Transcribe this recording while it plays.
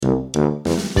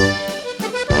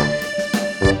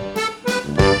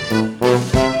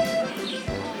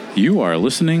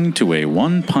listening to a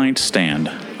One Pint Stand,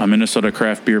 a Minnesota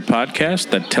craft beer podcast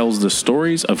that tells the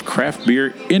stories of craft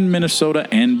beer in Minnesota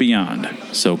and beyond.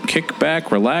 So kick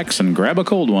back, relax, and grab a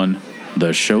cold one.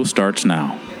 The show starts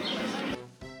now.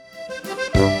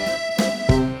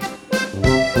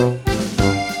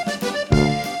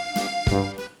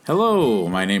 Hello,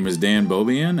 my name is Dan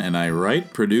Bobian, and I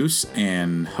write, produce,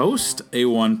 and host a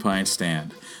One Pint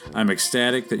Stand. I'm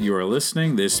ecstatic that you are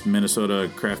listening. This Minnesota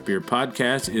craft beer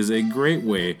podcast is a great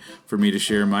way for me to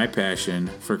share my passion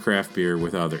for craft beer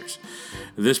with others.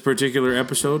 This particular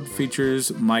episode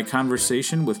features my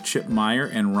conversation with Chip Meyer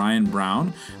and Ryan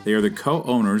Brown. They are the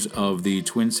co-owners of the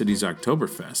Twin Cities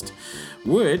Oktoberfest,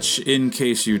 which, in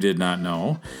case you did not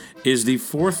know, is the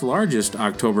fourth largest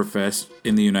Oktoberfest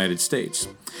in the United States.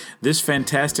 This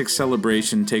fantastic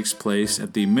celebration takes place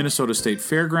at the Minnesota State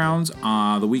Fairgrounds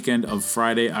the weekend of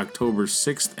Friday, October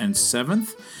 6th and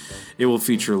 7th. It will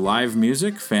feature live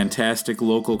music, fantastic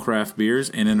local craft beers,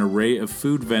 and an array of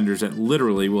food vendors that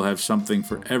literally will have something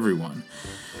for everyone.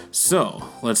 So,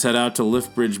 let's head out to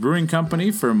Liftbridge Brewing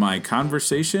Company for my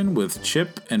conversation with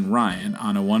Chip and Ryan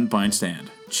on a One Pint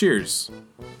Stand. Cheers!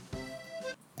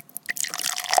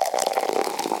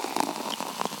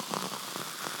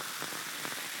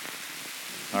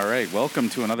 All right, welcome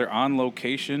to another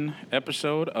on-location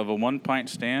episode of a One Pint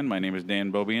Stand. My name is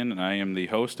Dan Bobian, and I am the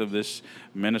host of this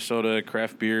Minnesota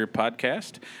craft beer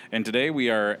podcast. And today we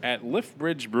are at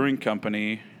Liftbridge Brewing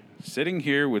Company, sitting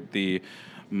here with the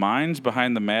minds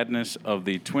behind the madness of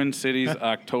the Twin Cities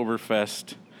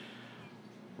Oktoberfest,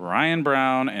 Ryan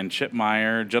Brown and Chip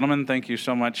Meyer. Gentlemen, thank you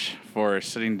so much for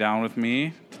sitting down with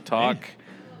me to talk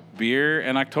beer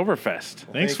and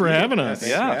Oktoberfest. Thanks for having us.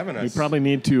 Yeah. We probably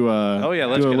need to let's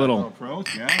do a get little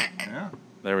approach. Yeah.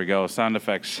 There we go. Sound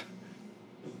effects.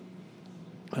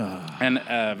 And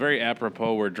very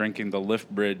apropos, we're drinking the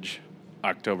Liftbridge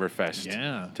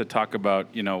Oktoberfest to talk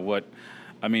about, what,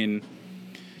 I'm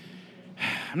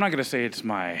not going to say it's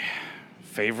my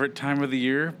favorite time of the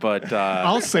year, but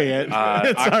I'll say it. It's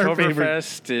our favorite.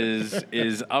 Oktoberfest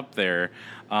is up there.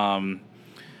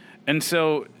 And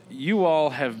so you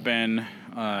all have been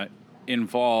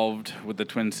involved with the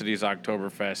Twin Cities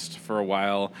Oktoberfest for a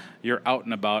while. You're out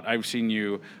and about. I've seen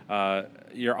you.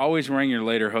 You're always wearing your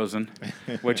lederhosen,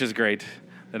 which is great.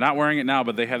 They're not wearing it now,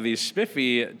 but they have these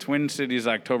spiffy Twin Cities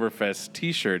Oktoberfest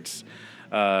T-shirts.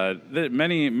 That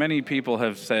many people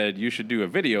have said you should do a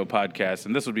video podcast,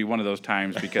 and this would be one of those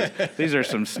times because these are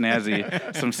some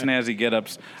snazzy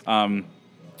get-ups.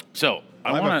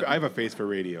 I have a face for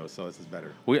radio, so this is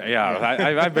better.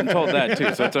 I've been told that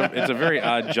too. So it's a very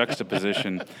odd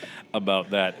juxtaposition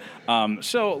about that.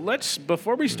 So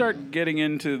before we start getting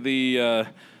into the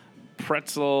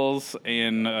pretzels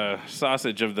and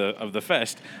sausage of the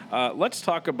fest, let's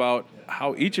talk about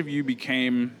how each of you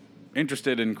became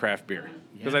interested in craft beer.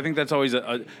 Because I think that's always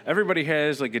everybody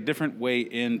has like a different way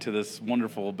into this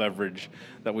wonderful beverage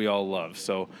that we all love.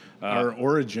 So our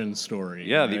origin story.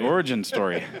 Yeah, right? The origin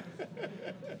story.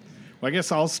 Well, I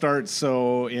guess I'll start.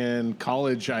 So in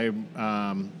college, I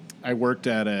worked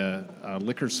at a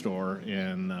liquor store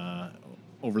in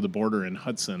over the border in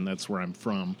Hudson. That's where I'm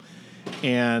from,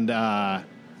 and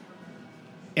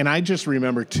I just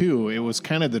remember, too, it was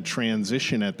kind of the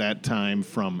transition at that time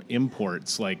from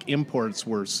imports. Like, imports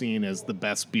were seen as the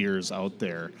best beers out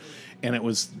there. And it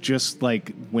was just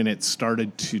like when it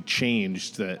started to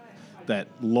change that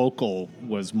local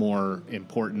was more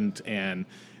important and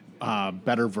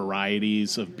better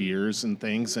varieties of beers and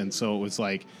things. And so it was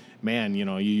like, man, you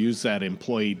use that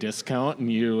employee discount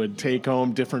and you would take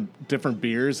home different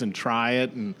beers and try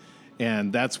it.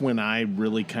 And that's when I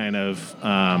really kind of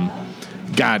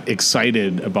got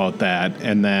excited about that.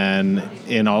 And then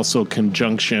in also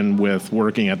conjunction with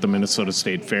working at the Minnesota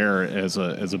State Fair as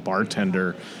a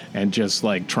bartender and just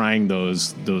like trying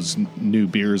those new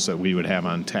beers that we would have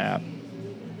on tap.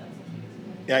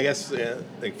 Yeah, I guess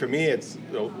like for me, it's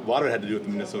a lot of it had to do with the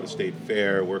Minnesota State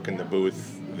Fair, working the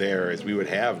booth there, as we would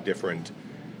have different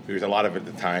beers. A lot of it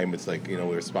at the time, it's like, we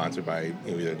were sponsored by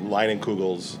either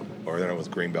Leinenkugel's, or then it was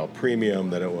Greenbelt Premium,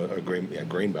 then it was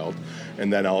Greenbelt,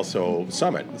 and then also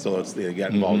Summit. So it's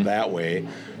get involved that way.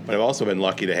 But I've also been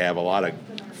lucky to have a lot of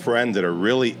friends that are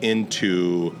really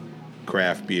into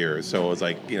craft beer. So it was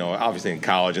like, obviously in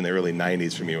college in the early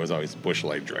 90s for me, it was always Busch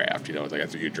Light Draft. It was like,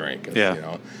 that's what you drink. You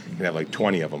can have like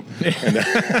 20 of them. And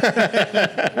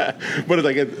but it's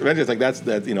like, eventually it's like, that's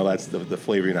the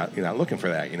flavor. You're not looking for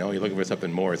that. You're looking for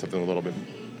something more, something a little bit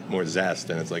more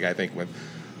zest. And it's like, I think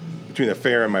between the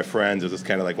fair and my friends, it's just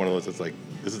kind of like one of those, it's like,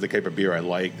 this is the type of beer I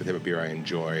like, the type of beer I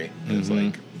enjoy. And it's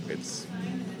like,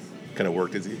 kind of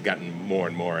worked. It's gotten more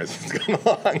and more as it's gone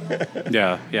along.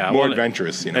 Yeah. More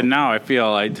adventurous, you know. And now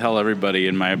I tell everybody,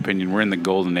 in my opinion, we're in the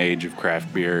golden age of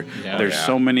craft beer. Yeah. There's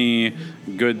so many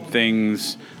good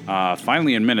things.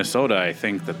 Finally, in Minnesota, I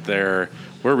think that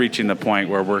we're reaching the point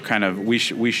where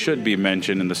we should be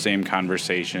mentioned in the same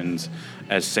conversations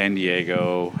as San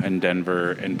Diego and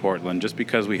Denver and Portland, just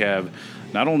because we have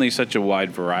not only such a wide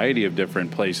variety of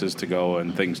different places to go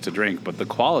and things to drink, but the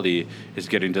quality is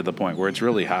getting to the point where it's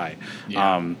really high.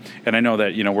 Yeah. And I know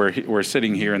that, we're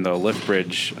sitting here in the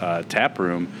Liftbridge tap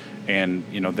room, and,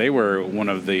 they were one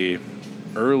of the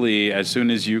early, as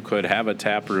soon as you could have a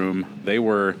tap room,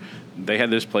 they had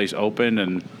this place open,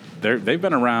 and they've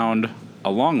been around a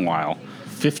long while.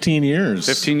 15 years.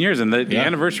 15 years, and the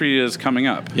anniversary is coming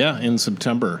up. Yeah, in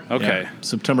September. Okay. Yeah.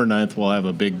 September 9th, we'll have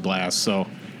a big blast.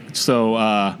 So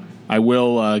I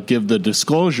will give the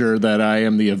disclosure that I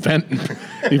am the event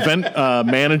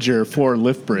manager for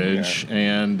Liftbridge,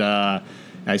 and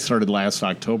I started last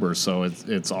October, so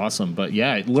it's awesome. But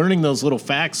yeah, learning those little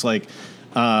facts, like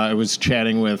I was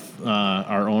chatting with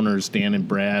our owners, Dan and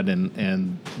Brad,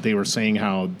 and they were saying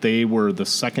how they were the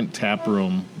second tap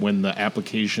room when the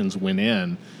applications went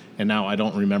in. And now I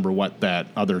don't remember what that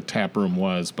other tap room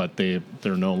was, but they're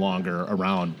no longer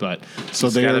around. But so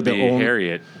they're the only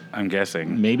Harriet, I'm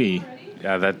guessing. Maybe.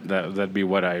 Yeah, that'd be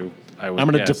what I would. I'm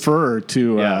going to defer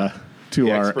to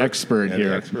our expert here.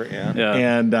 The expert,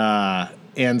 yeah.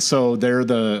 And so they're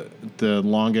the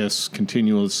longest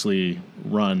continuously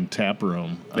run tap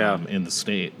room in the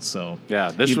state. So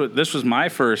this was my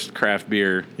first craft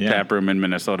beer tap room in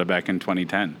Minnesota back in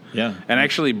 2010. Yeah, and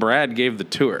actually Brad gave the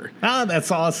tour. Ah,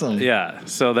 that's awesome. Yeah,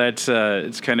 so that's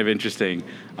it's kind of interesting.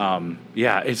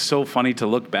 It's so funny to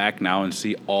look back now and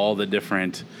see all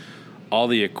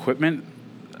the equipment,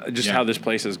 how this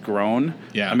place has grown.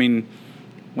 Yeah, I mean,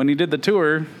 when he did the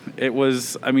tour, it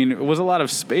was a lot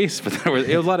of space, but it was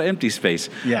a lot of empty space.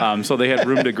 Yeah. So they had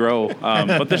room to grow.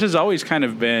 But this has always kind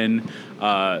of been,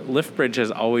 Liftbridge has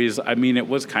always, it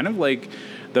was kind of like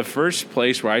the first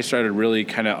place where I started really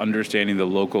kind of understanding the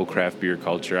local craft beer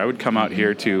culture. I would come out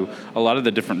here to a lot of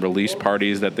the different release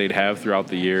parties that they'd have throughout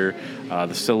the year,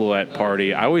 the Silhouette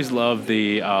Party. I always loved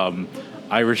the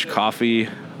Irish coffee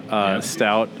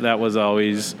stout. That was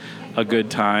always a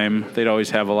good time. They'd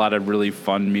always have a lot of really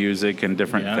fun music and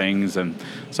different things, and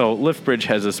so Liftbridge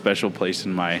has a special place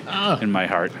in my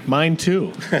heart. Mine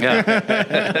too.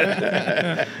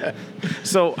 Yeah.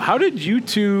 So, how did you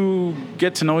two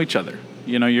get to know each other?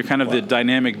 You're kind of the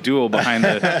dynamic duo behind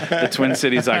the Twin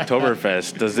Cities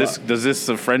Oktoberfest. Does this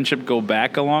friendship go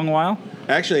back a long while?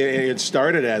 Actually, it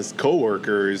started as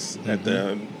co-workers at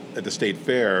the state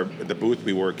fair, at the booth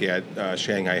we work at,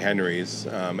 Shanghai Henry's.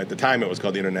 At the time, it was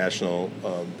called the International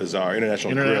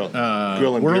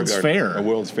Grill and World's Beer Fair. Garden.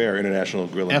 World's Fair, International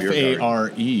Grill and Beer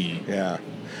Garden. FARE. Yeah.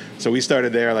 So we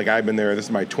started there. Like, I've been there. This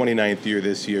is my 29th year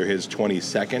this year. His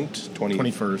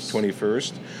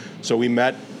 21st. So we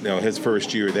met, his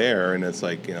first year there, and it's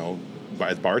like,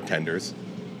 as bartenders.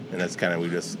 And that's we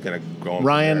just kind of going.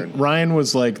 Ryan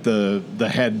was like the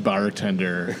head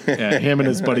bartender. Him and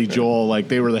his buddy Joel, like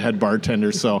they were the head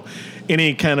bartenders. So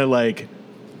any kind of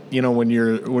when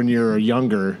you're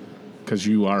younger, because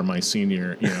you are my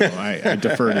senior, I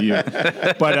defer to you.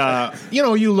 But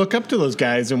you look up to those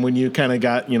guys, and when you kind of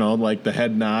got like the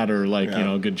head nod or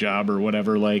good job or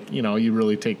whatever, you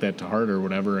really take that to heart or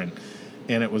whatever. And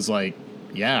it was like,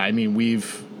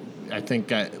 I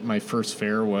think my first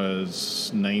fair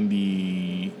was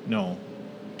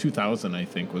 2000, I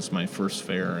think, was my first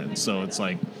fair. And so it's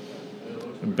like,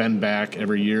 I've been back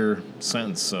every year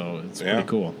since, so it's pretty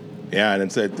cool. Yeah,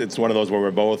 and it's one of those where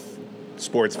we're both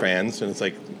sports fans, and it's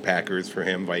like Packers for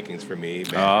him, Vikings for me,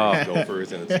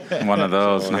 Gophers, and it's one of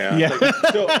those. So,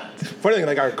 so funny thing,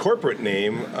 like our corporate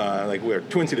name, we're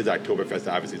Twin Cities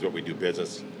Oktoberfest, obviously is what we do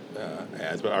business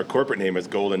as, but our corporate name is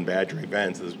Golden Badger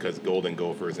Events, is because Golden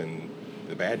Gophers and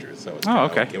the Badgers. So it's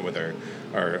with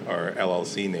our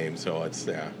LLC name. So it's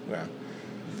So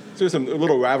there's a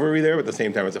little rivalry there, but at the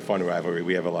same time, it's a fun rivalry.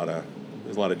 We have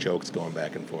there's a lot of jokes going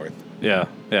back and forth. Yeah.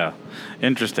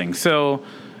 Interesting. So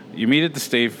you meet at the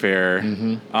state fair.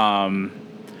 Mm-hmm.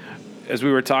 As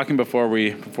we were talking before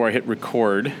I hit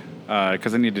record,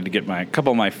 because I needed to get a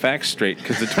couple of my facts straight,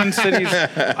 because the Twin Cities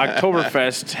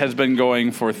Oktoberfest has been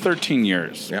going for 13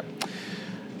 years. Yep.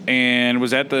 And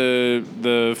was at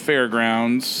the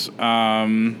fairgrounds.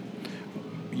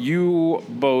 You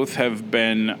both have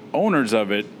been owners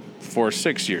of it for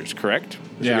 6 years, correct?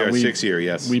 Yeah, 6 year,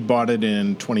 yes. We bought it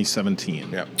in 2017.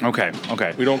 Yeah. Okay.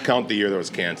 We don't count the year that was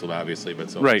canceled, obviously, but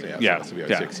so right. So this will be our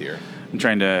 6th year. I'm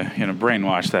trying to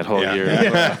brainwash that whole year.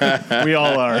 We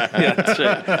all are. Yeah, that's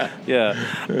right.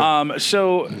 Yeah.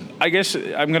 So I guess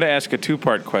I'm going to ask a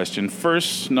two-part question.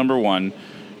 First, number one,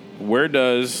 where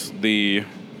does the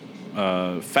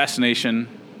fascination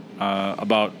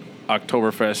about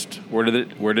Oktoberfest,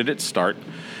 where did it start?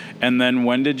 And then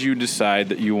when did you decide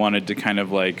that you wanted to kind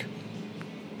of like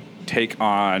take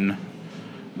on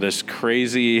this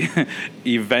crazy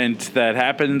event that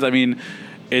happens? I mean,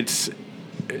 it's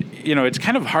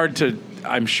kind of hard to,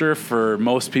 I'm sure, for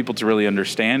most people to really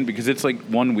understand because it's like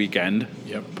one weekend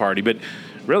party. But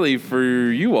really, for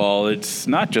you all, it's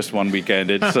not just one weekend.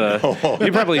 It's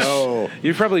you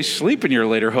probably sleep in your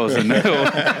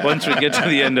lederhosen once we get to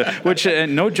the end. Which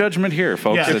no judgment here,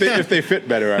 folks. Yeah, if they fit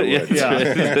better, I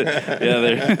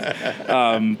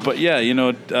would. But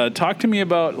yeah, talk to me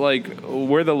about like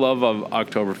where the love of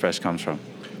Oktoberfest comes from.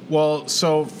 Well,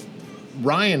 so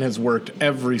Ryan has worked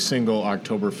every single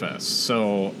Oktoberfest,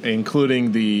 so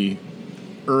including the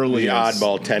earliest, the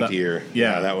oddball 10th year.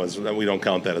 Yeah, that was, we don't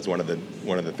count that as one of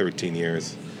the 13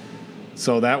 years.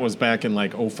 So that was back in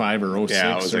like 05 or 06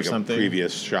 it was or like something. A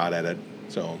previous shot at it.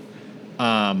 So,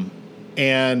 but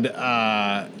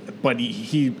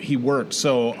he worked.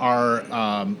 So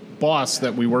our boss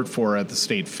that we worked for at the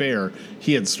state fair,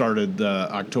 he had started the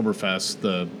Oktoberfest,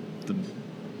 the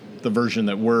version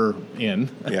that we're in,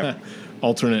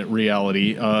 alternate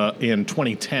reality, in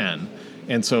 2010.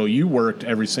 And so you worked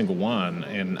every single one.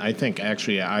 And I think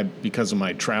actually because of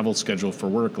my travel schedule for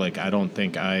work, like I don't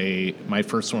think my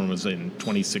first one was in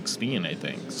 2016, I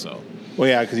think. So. Well,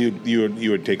 yeah, because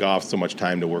you would take off so much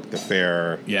time to work the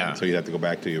fair. Yeah. So you'd have to go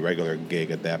back to your regular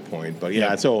gig at that point.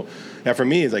 But so for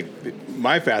me, it's like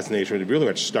my fascination really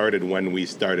much started when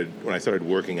I started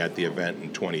working at the event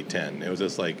in 2010. It was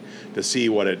just like to see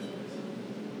what it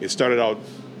started out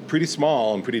pretty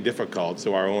small and pretty difficult.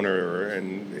 So our owner,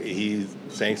 and he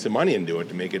sank some money into it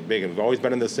to make it big. And we've always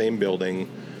been in the same building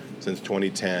since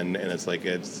 2010. And it's like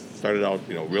it started out,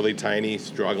 really tiny,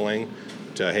 struggling,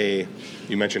 to, hey,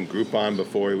 you mentioned Groupon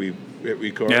before we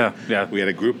recorded. Yeah. We had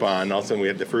a Groupon. All of a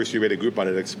sudden, the first year we had a Groupon,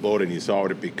 it exploded. And you saw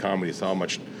what it become, and you saw how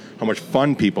much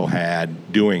fun people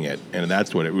had doing it. And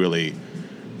that's what it really,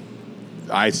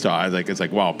 I saw. It's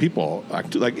like, wow, people,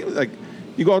 like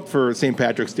you go out for St.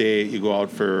 Patrick's Day, you go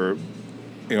out for,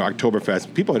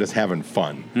 Oktoberfest, people are just having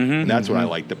fun. And that's what I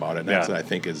liked about it. And that's what I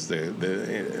think is it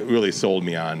really sold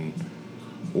me on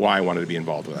why I wanted to be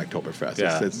involved with Oktoberfest.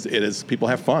 Yeah. It is people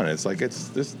have fun. It's like it's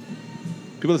just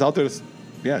people just out there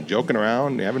joking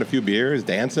around, having a few beers,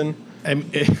 dancing.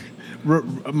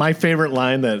 My favorite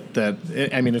line that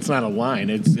it's not a line,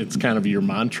 it's kind of your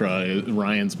mantra,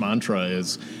 Ryan's mantra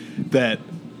is that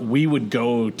we would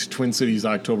go to Twin Cities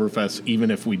Oktoberfest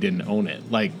even if we didn't own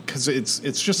it, like, because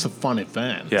it's just a fun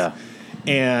event. Yeah,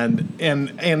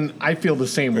 and I feel the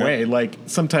same way. Like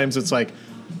sometimes it's like,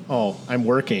 oh, I'm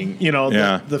working.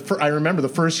 I remember the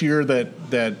first year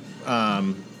that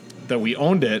we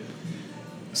owned it.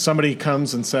 Somebody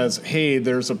comes and says, "Hey,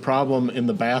 there's a problem in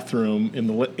the bathroom,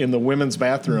 in the women's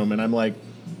bathroom," and I'm like,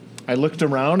 I looked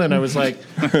around and I was like,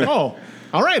 "Oh,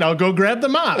 all right, I'll go grab the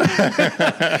mop."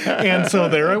 And so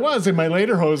there I was in my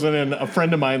lederhosen, and a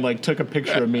friend of mine took a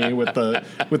picture of me with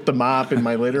the mop in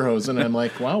my lederhosen, and I'm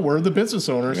like, "Wow, we're the business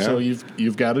owners, so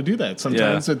you've got to do that.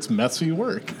 Sometimes it's messy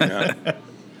work." Yeah.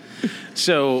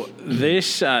 So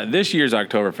this year's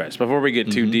Oktoberfest, before we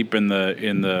get too deep in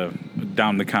the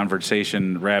down the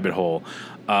conversation rabbit hole,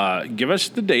 give us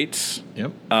the dates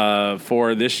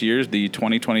for this year's, the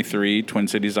 2023 Twin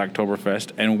Cities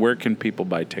Oktoberfest, and where can people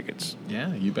buy tickets?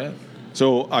 Yeah, you bet.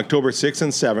 So October 6th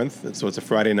and 7th, so it's a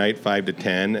Friday night, 5 to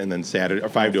 10, and then Saturday, or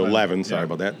 5 to 11, sorry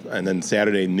about that, and then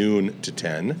Saturday, noon to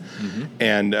 10.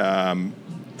 And on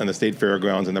the State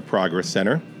Fairgrounds in the Progress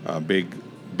Center, a big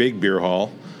beer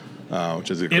hall.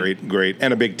 Which is a great,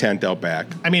 and a big tent out back.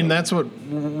 I mean, that's what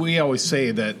we always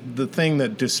say, that the thing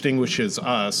that distinguishes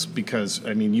us, because,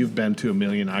 you've been to a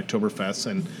million Oktoberfests,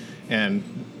 and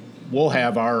we'll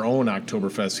have our own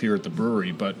Oktoberfest here at the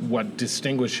brewery, but what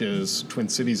distinguishes Twin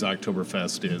Cities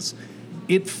Oktoberfest is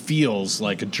it feels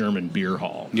like a German beer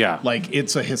hall. Yeah. Like,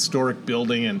 it's a historic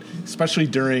building, and especially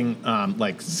during,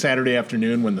 Saturday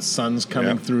afternoon when the sun's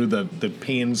coming through the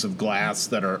panes of glass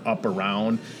that are up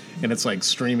around, and it's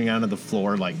streaming onto the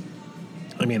floor.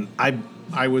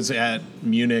 I was at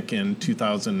Munich in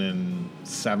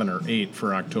 2007 or 8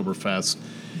 for Oktoberfest,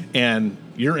 and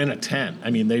you're in a tent.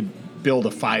 They build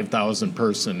a 5,000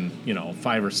 person,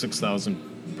 5,000 or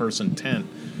 6,000 person tent,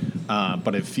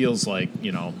 but it feels like,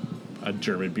 a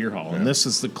German beer hall. Yeah. And this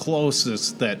is the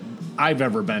closest that I've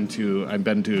ever been to. I've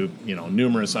been to,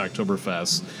 numerous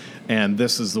Oktoberfests, and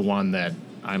this is the one that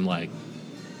I'm like,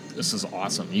 this is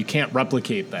awesome. You can't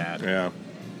replicate that. Yeah.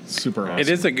 Super awesome. It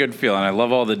is a good feel, and I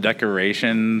love all the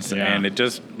decorations, Yeah. and it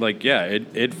just,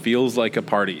 it feels like a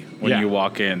party when Yeah. you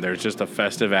walk in. There's just a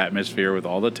festive atmosphere with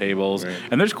all the tables, Right.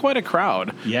 and there's quite a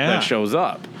crowd that shows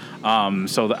up.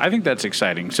 I think that's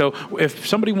exciting. So if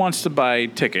somebody wants to buy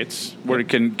tickets, where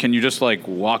can you just,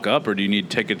 walk up, or do you need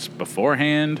tickets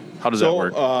beforehand? How does that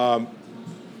work?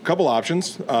 Couple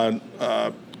options.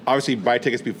 Obviously, buy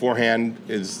tickets beforehand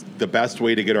is the best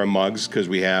way to get our mugs because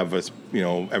we have,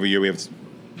 every year we have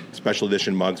special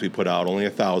edition mugs we put out, only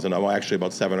 1,000 of them, actually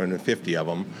about 750 of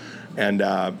them. And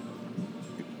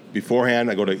beforehand,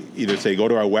 I go to go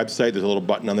to our website. There's a little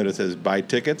button on there that says buy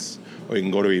tickets, or you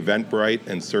can go to Eventbrite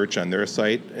and search on their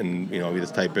site. And, you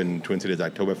just type in Twin Cities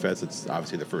Oktoberfest. It's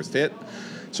obviously the first hit.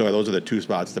 So those are the two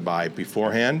spots to buy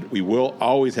beforehand. We will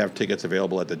always have tickets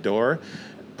available at the door.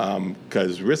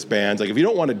 Because wristbands, if you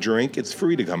don't want to drink, it's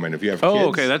free to come in. If you have kids. Oh,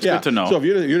 okay, that's good to know. So if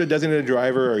you're the designated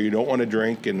driver, or you don't want to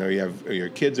drink, and or your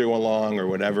kids are going along, or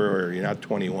whatever, or you're not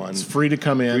 21, It's free to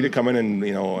come in. Free to come in and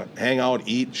hang out,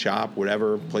 eat, shop,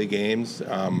 whatever, play games.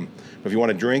 If you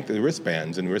want to drink, the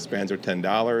wristbands are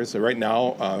 $10. So right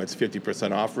now it's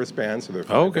 50% off wristbands, so they're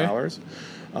 $5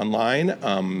 online.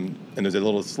 And there's a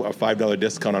little $5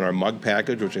 discount on our mug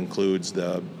package, which includes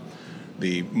the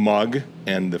mug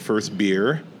and the first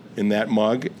beer in that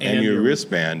mug and your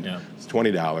wristband. Yeah. It's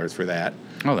 $20 for that.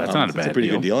 Oh, that's not a bad It's a pretty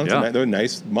good deal. And Yeah. they're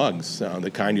nice mugs, the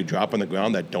kind you drop on the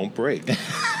ground that don't break.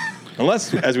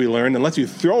 Unless, as we learned, you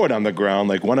throw it on the ground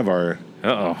like one of our...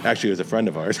 Uh-oh. Actually, it was a friend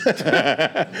of ours.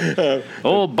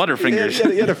 Old Butterfingers.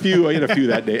 He had a few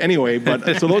that day. Anyway,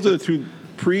 so those are the two...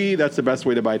 That's the best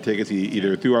way to buy tickets,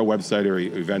 either through our website or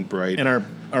Eventbrite. And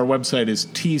our website is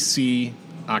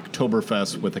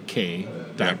tcoktoberfest with a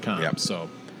K.com. Yep. So,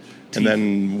 and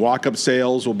then walk-up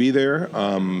sales will be there.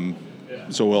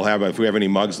 So we'll have, if we have any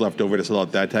mugs left over to sell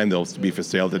at that time, they'll be for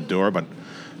sale at the door. But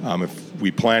if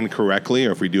we plan correctly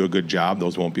or if we do a good job,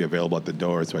 those won't be available at the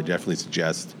door. So I definitely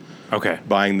suggest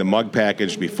buying the mug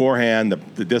package beforehand.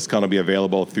 The discount will be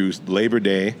available through Labor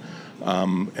Day.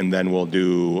 And then we'll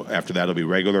do, after that, it'll be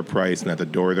regular price, and at the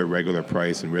door, they're regular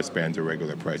price, and wristbands are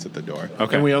regular price at the door.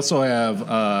 Okay. And we also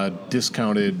have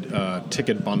discounted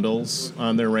ticket bundles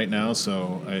on there right now.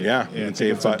 So I think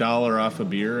it's $1 off a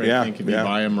beer, I think, if you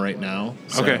buy them right now.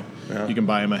 So you can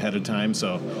buy them ahead of time.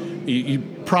 So you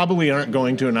probably aren't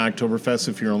going to an Oktoberfest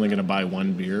if you're only going to buy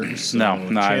one beer. So no,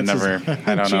 I don't know.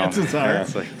 Chances are.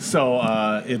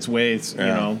 So it's ways,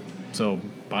 so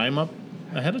buy them up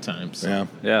ahead of time. So.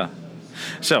 Yeah.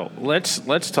 So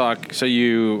let's talk. So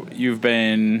you've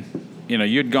been,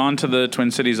 you'd gone to the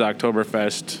Twin Cities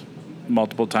Oktoberfest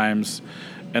multiple times,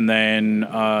 and then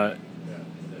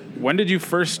when did you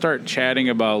first start chatting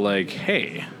about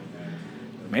hey,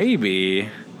 maybe?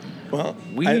 Well,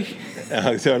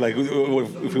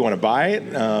 if we want to buy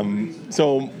it,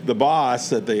 so the boss,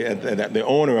 the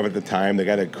owner of it at the time, the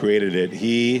guy that created it,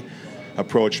 he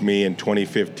approached me in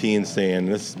 2015 saying,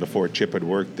 this is before Chip had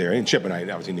worked there, and Chip and I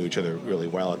obviously knew each other really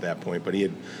well at that point, but he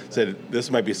had said,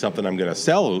 this might be something I'm going to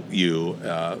sell you,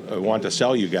 I want to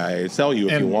sell you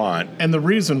if you want. And the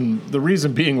reason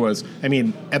being was,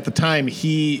 at the time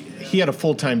he had a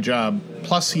full-time job,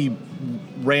 plus he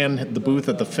ran the booth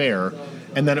at the fair,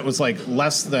 and then it was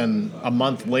less than a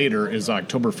month later is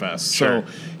Oktoberfest. Sure. So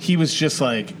he was just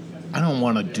I don't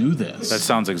want to do this. That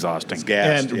sounds exhausting. It's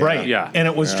gassed, and right, yeah. And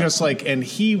it was just and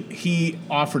he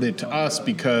offered it to us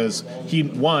because he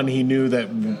knew that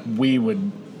we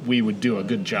would do a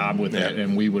good job with it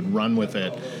and we would run with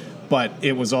it, but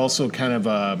it was also kind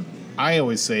of I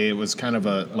always say it was kind of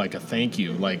a thank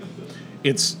you.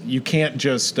 You can't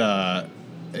just.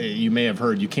 You may have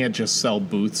heard you can't just sell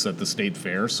booths at the state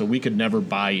fair, so we could never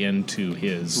buy into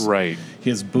his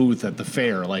booth at the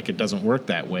fair. It doesn't work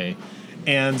that way.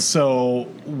 And so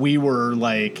we were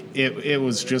it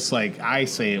was just I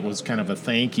say it was kind of a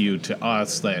thank you to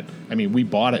us that, we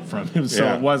bought it from him.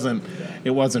 So it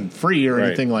wasn't free or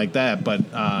anything like that, but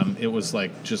it was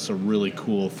just a really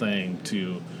cool thing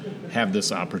to have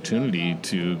this opportunity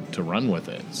to run with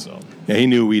it. So yeah, he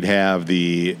knew we'd have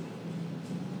the,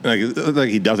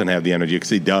 he doesn't have the energy because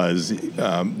he does,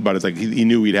 but it's he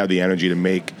knew we'd have the energy to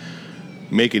make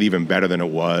it even better than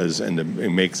it was and to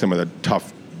make some of the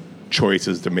tough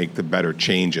choices to make the better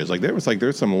changes.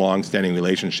 There's some long-standing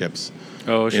relationships in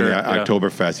the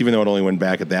Oktoberfest, even though it only went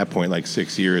back at that point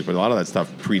 6 years, but a lot of that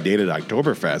stuff predated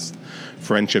Oktoberfest,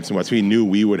 friendships and what. So we knew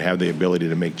we would have the ability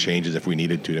to make changes if we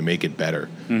needed to make it better.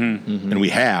 Mm-hmm. Mm-hmm. And we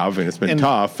have, and it's been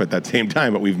tough at that same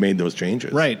time, but we've made those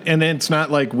changes. Right. And it's not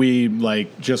we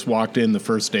just walked in the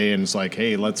first day and it's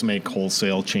hey, let's make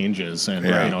wholesale changes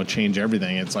and change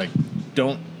everything. It's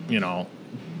don't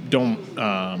don't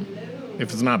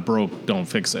if it's not broke, don't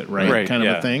fix it, right? Kind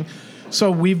of a thing. So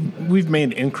we've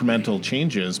made incremental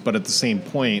changes, but at the same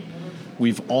point,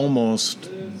 we've almost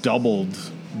doubled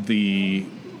the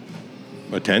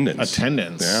attendance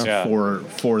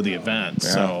for the event. Yeah.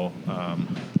 So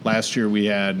last year we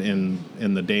had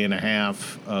in the day and a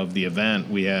half of the event,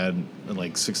 we had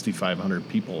like 6,500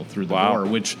 people through the door,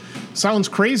 which sounds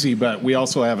crazy, but we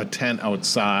also have a tent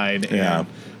outside, and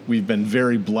we've been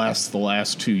very blessed the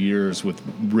last 2 years with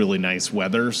really nice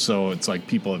weather. So it's like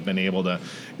people have been able to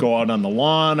go out on the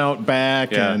lawn out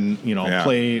back and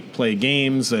play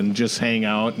games and just hang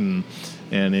out and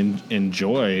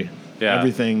enjoy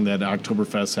everything that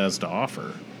Oktoberfest has to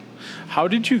offer. How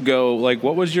did you go? Like,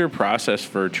 what was your process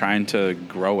for trying to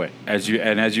grow it as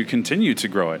you continue to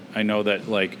grow it? I know that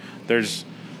there's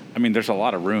a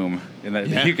lot of room in that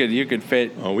you could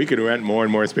fit. Oh, we could rent more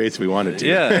and more space if we wanted to.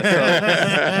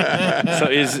 Yeah. So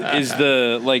is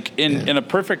the in a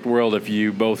perfect world, if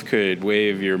you both could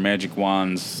wave your magic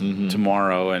wands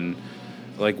tomorrow, and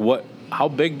how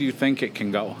big do you think it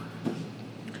can go?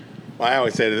 Well, I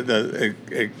always say that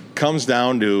it comes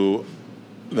down to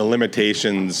the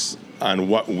limitations on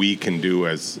what we can do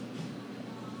as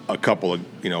a couple of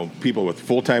people with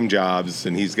full-time jobs,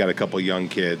 and he's got a couple of young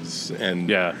kids,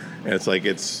 and it's like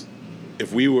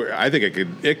if we were, I think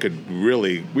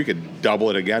we could double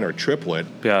it again or triple it.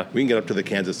 Yeah, we can get up to the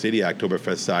Kansas City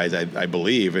Oktoberfest size, I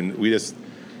believe, and it's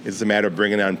a matter of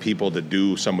bringing on people to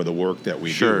do some of the work that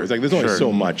we do. It's like there's only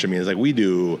so much. I mean, it's like we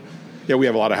do. Yeah, we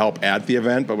have a lot of help at the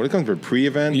event, but when it comes to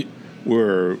pre-event,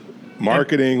 we're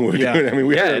marketing. We're doing. I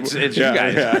mean, it's you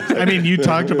guys. Yeah. I mean, you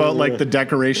talked about the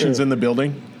decorations in the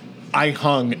building. I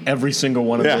hung every single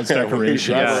one of those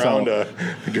decorations.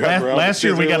 Last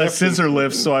year we got a scissor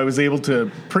lift, so I was able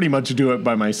to pretty much do it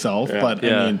by myself. Yeah. But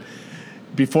I mean,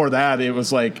 before that, it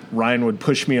was like Ryan would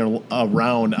push me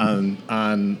around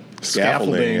on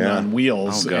scaffolding on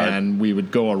wheels, and we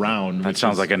would go around. That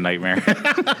sounds like a nightmare.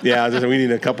 Yeah, we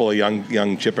need a couple of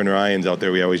young Chip and Ryans out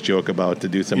there. We always joke about to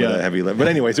do some of the heavy lift. But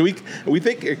anyway, so we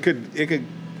think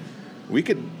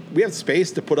we have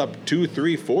space to put up 2,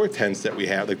 3, 4 tents that we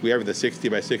have. Like we have the 60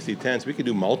 by 60 tents. We could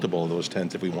do multiple of those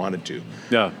tents if we wanted to.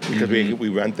 Yeah, because we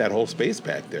rent that whole space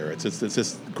back there. It's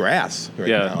just grass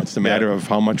now. It's a matter of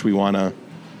how much we want to.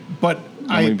 But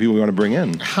how many people we want to bring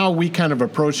in? How we kind of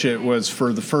approach it was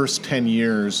for the first 10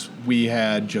 years, we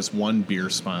had just one beer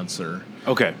sponsor.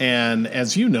 Okay. And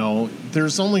as you know,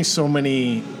 there's only so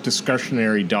many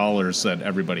discretionary dollars that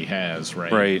everybody has,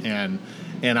 right? Right. And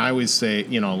I always say,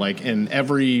 in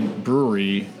every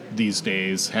brewery these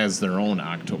days has their own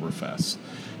Oktoberfest.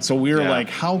 So we were like,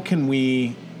 how can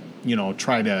we,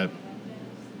 try to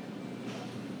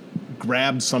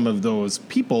grab some of those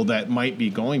people that might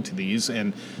be going to these?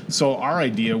 And so our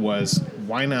idea was,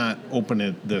 why not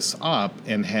open this up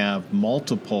and have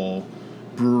multiple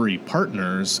brewery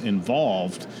partners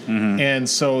involved, and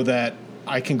so that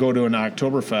I can go to an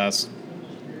Oktoberfest,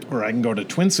 or I can go to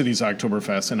Twin Cities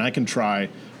Oktoberfest, and I can try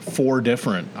 4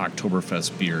 different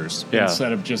Oktoberfest beers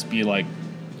instead of just be like,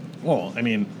 well, I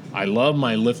mean, I love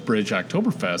my Liftbridge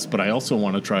Oktoberfest, but I also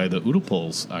want to try the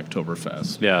Udepuls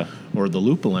Oktoberfest, or the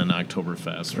Lupulin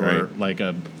Oktoberfest, or like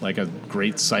a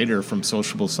great cider from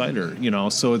Sociable Cider,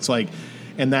 So it's like,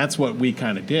 and that's what we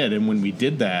kind of did. And when we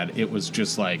did that, it was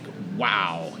just like,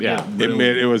 wow. Yeah,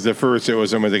 it was the first. It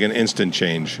was almost like an instant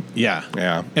change. Yeah.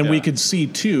 And we could see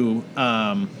too,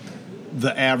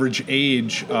 the average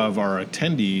age of our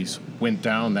attendees went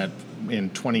down. That in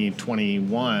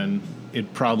 2021,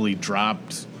 it probably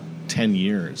dropped 10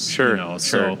 years.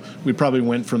 So we probably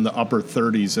went from the upper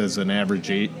 30s as an average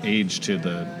age to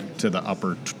the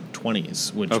upper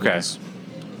 20s, which was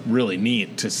really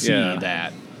neat to see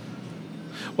that.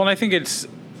 Well, I think it's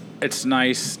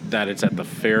nice that it's at the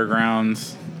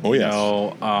fairgrounds. Oh,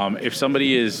 yes. If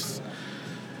somebody is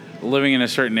living in a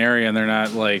certain area and they're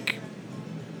not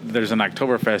there's an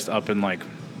Oktoberfest up in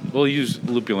we'll use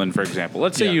Lupulin for example.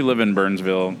 Let's say you live in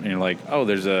Burnsville and you're like, oh,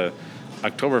 there's a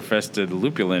Oktoberfest at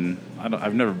Lupulin.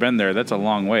 I've never been there. That's a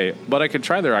long way. But I could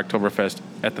try their Oktoberfest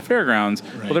at the fairgrounds.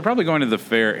 Right. Well, they're probably going to the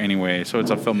fair anyway, so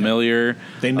it's a familiar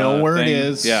They know where thing. It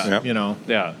is. Yeah.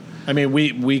 Yeah. I mean,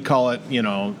 we call it,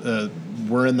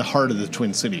 we're in the heart of the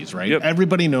Twin Cities, right? Yep.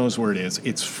 Everybody knows where it is.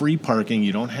 It's free parking.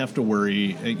 You don't have to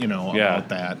worry, about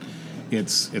that.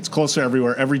 It's close to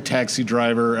everywhere. Every taxi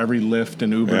driver, every Lyft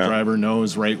and Uber driver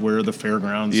knows right where the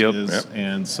fairgrounds is. Yep.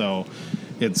 And so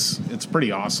it's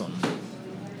pretty awesome.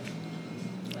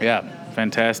 Yeah,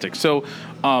 fantastic. So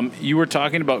you were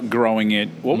talking about growing it.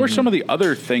 What were some of the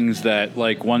other things that,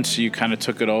 once you kind of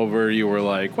took it over, you were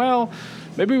like, well,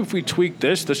 maybe if we tweak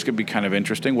this could be kind of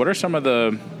interesting. What are some of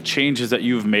the changes that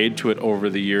you've made to it over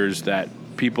the years that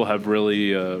people have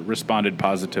really responded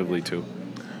positively to?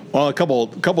 Well, a couple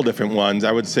different ones.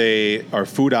 I would say our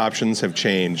food options have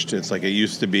changed. It's like it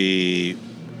used to be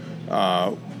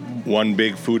one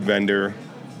big food vendor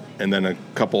and then a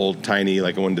couple tiny,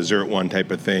 like one dessert one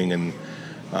type of thing. And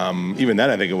even that,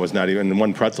 I think it was not even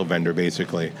one pretzel vendor,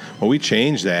 basically. Well, we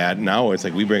changed that. Now it's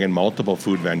like we bring in multiple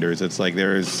food vendors. It's like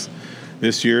there's,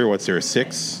 this year,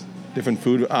 6 different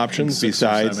food options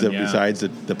besides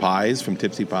the pies from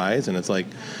Tipsy Pies. And it's like,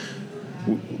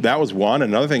 that was one.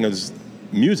 Another thing is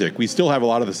music. We still have a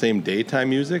lot of the same daytime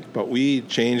music, but we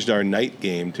changed our night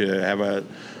game to have and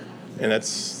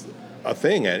that's a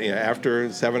thing.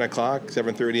 After 7 o'clock,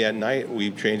 7:30 at night,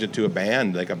 we changed it to a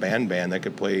band, like a band that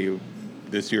could play.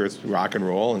 This year it's rock and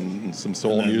roll and some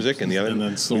soul music, and the other. And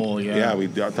then soul, we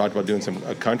talked about doing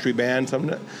a country band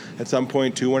at some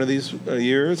point too, one of these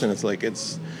years, and it's like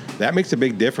that makes a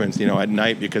big difference, at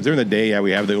night, because during the day,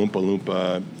 we have the Oompa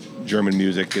Loompa German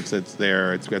music. It's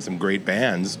there. It's got some great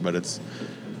bands, but it's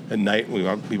at night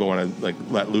people want to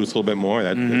let loose a little bit more.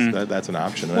 That's an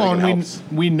option. Well, and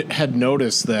we had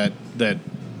noticed that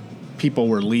people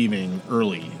were leaving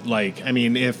early. Like, I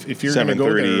mean, if you're going to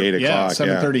go there, 8 o'clock,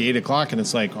 7:30, 8 o'clock, and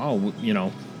it's like,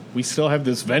 we still have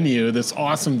this venue, this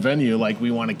awesome venue. Like, we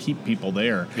want to keep people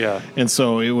there. Yeah. And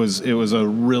so it was a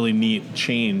really neat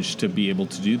change to be able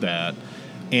to do that.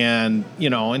 And,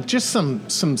 and just some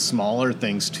smaller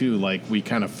things too. Like, we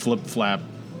kind of flip-flop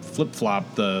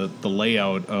the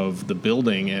layout of the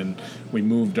building, and we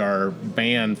moved our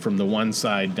band from the one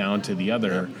side down to the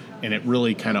other, and it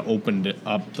really kind of opened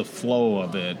up the flow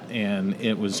of it. And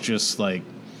it was just like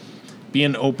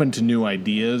being open to new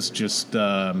ideas, just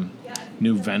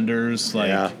new vendors.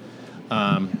 Like,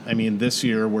 I mean, this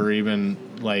year we're even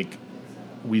like,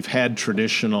 we've had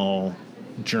traditional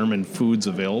German foods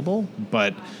available,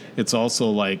 but it's also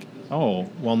like,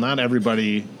 not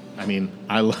everybody. I mean,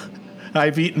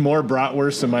 I've eaten more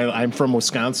bratwurst I'm from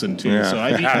Wisconsin too, so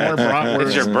I've eaten more bratwurst.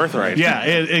 It's your birthright. Yeah,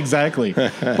 exactly.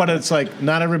 But it's like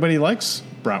not everybody likes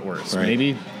bratwurst. Right.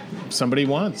 Maybe somebody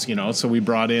wants, so we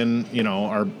brought in,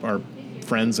 our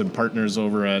friends and partners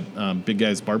over at Big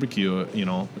Guy's Barbecue,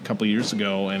 a couple of years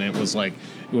ago, and it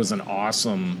was an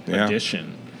awesome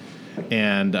addition.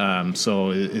 And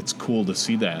so it's cool to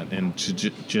see that, and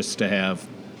just to have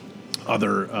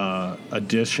other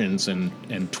additions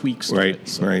and tweaks to it.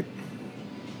 So. Right.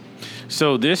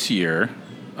 So this year,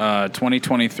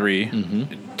 2023,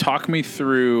 talk me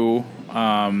through.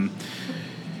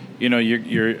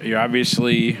 You're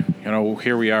obviously,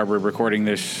 here we are. We're recording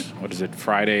this. What is it?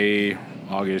 Friday,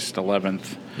 August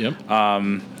 11th. Yep.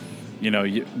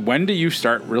 When do you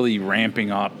start really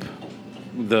ramping up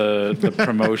the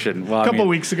promotion? Well, a couple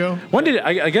weeks ago. When did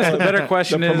I guess the better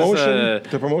question the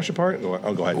promotion part? Go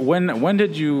ahead. When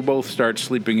did you both start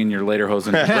sleeping in your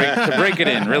lederhosen to break it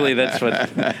in? Really, that's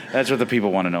what the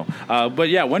people want to know. But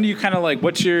yeah, when do you kind of like?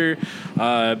 What's your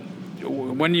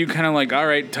when do you kind of like? All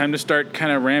right, time to start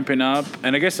kind of ramping up.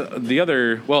 And I guess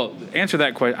answer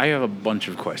that question. I have a bunch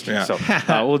of questions, so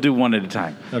we'll do one at a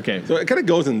time. Okay. So it kind of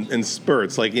goes in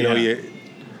spurts. Like earlier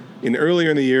in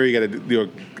the year, you got to do.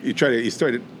 You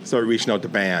start reaching out to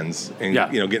bands and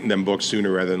getting them booked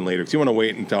sooner rather than later. Because you want to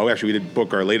wait until we did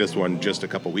book our latest one just a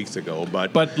couple weeks ago.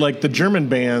 But like the German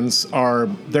bands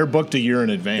they're booked a year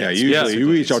in advance. Yeah, usually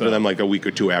you reach out to them like a week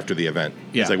or two after the event.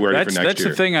 Yeah, it's like we're ready for next year.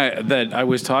 That's the thing that I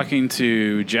was talking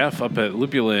to Jeff up at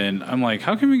Lupula, and I'm like,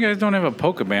 how come you guys don't have a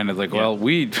polka band? It's like, well,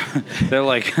 they're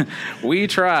like, we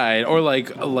tried, or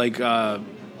like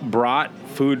brat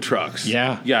food trucks.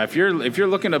 Yeah. If you're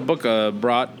looking to book a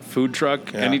brat food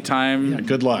truck anytime,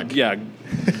 good luck. Yeah,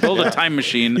 build a time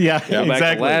machine. Back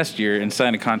exactly. Last year and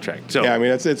sign a contract. So I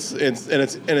mean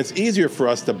it's easier for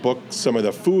us to book some of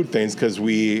the food things because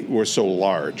we were so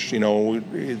large.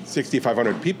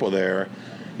 6,500 people there.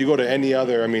 You go to any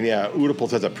other,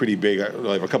 Oedipus has a pretty big,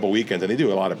 like a couple weekends, and they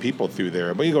do a lot of people through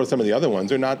there. But you go to some of the other ones,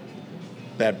 they're not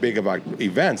that big about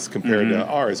events compared to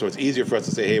ours. So it's easier for us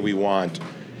to say, hey, we want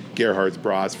Gerhard's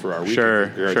brats for our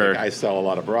weekend. Sure. Like, I sell a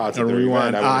lot of brats. Or we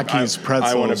want Aki's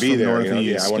pretzels. I want to be there.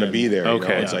 Northeast. I want to be there.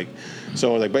 Okay. It's like,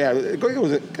 so like, but yeah, it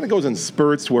kind of goes in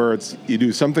spurts where you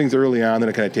do some things early on, then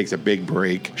it kind of takes a big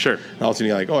break. Sure. And all of a sudden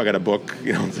you're like, I got to book.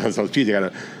 So cheesy.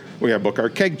 We got to book our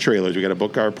keg trailers. We got to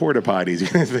book our porta potties.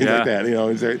 Things like that.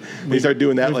 They start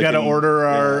doing that. We've got to order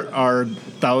our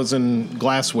 1,000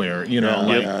 glassware. You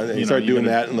start doing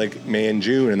that in like May and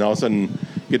June, and all of a sudden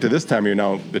get to this time of year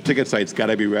now, the ticket site's got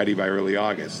to be ready by early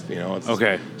August.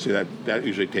 Okay. So that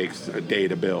usually takes a day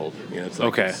to build. It's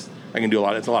like I can do a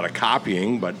lot. It's a lot of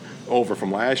copying, but over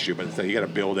from last year. But it's like you got to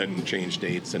build it and change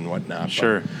dates and whatnot.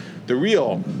 Sure. But the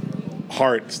real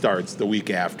heart starts the week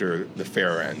after the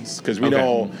fair ends because we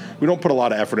know we don't put a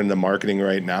lot of effort into marketing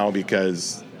right now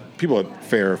because people at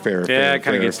fair. Yeah, it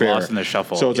kind of gets lost in the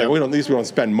shuffle. So it's like at least we don't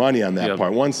spend money on that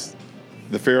part. Once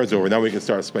the fair is over, then we can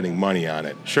start spending money on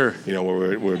it. Sure. You know,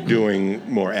 we're doing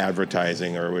more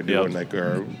advertising or we're doing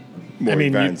more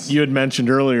events. You had mentioned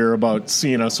earlier about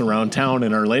seeing us around town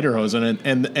in our lederhosen,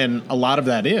 and a lot of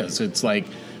that it's like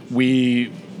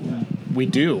we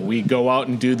go out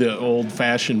and do the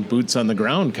old-fashioned boots on the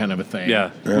ground kind of a thing.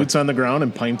 Yeah. Boots on the ground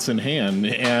and pints in hand,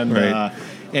 and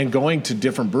and going to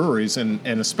different breweries, and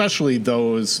especially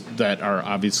those that are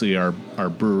obviously our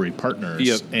brewery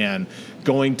partners, and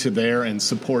going to there and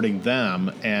supporting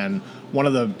them. And one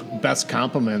of the best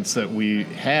compliments that we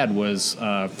had was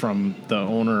from the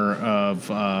owner of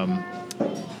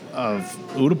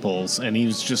Oedipals, and he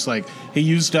was just like, he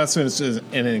used us as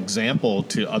an example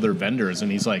to other vendors,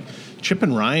 and he's like, Chip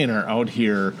and Ryan are out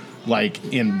here like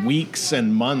in weeks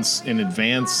and months in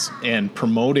advance and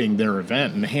promoting their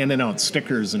event and handing out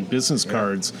stickers and business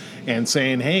cards and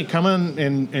saying, hey, come on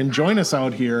and join us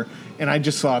out here. And I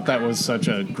just thought that was such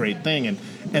a great thing.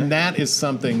 And that is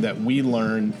something that we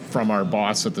learned from our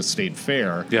boss at the state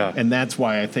fair. Yeah. And that's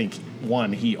why I think,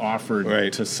 one, he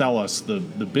offered to sell us the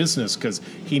business because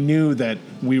he knew that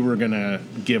we were going to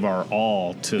give our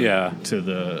all to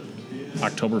the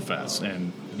Oktoberfest.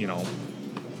 And, you know.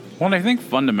 Well, I think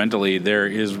fundamentally there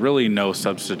is really no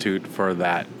substitute for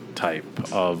that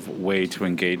type of way to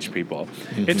engage people.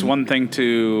 Mm-hmm. It's one thing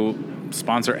to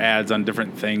sponsor ads on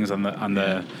different things on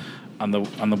the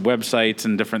websites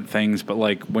and different things, but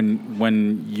like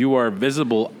when you are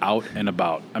visible out and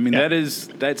about, I mean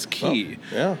that's key.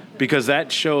 Because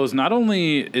that shows not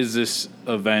only is this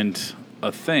event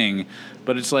a thing,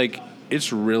 but it's like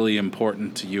it's really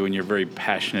important to you and you're very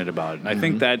passionate about it. And I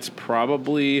think that's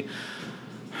probably,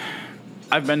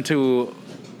 I've been to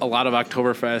a lot of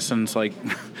Oktoberfest, and it's like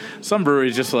some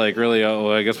breweries just like really,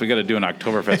 I guess we got to do an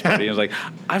Oktoberfest party. And it's like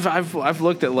I've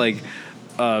looked at like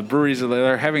breweries that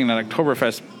are having an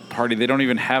Oktoberfest party. They don't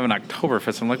even have an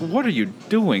Oktoberfest. I'm like, what are you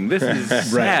doing? This is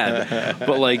sad.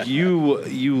 But like you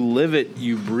live it,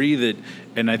 you breathe it,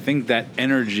 and I think that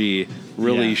energy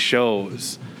really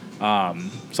shows.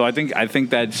 So I think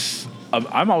that's.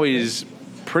 I'm always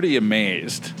pretty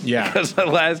amazed. Yeah. Because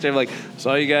last year, like,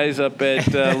 saw you guys up at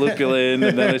Lupulin,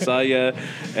 and then I saw you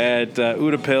at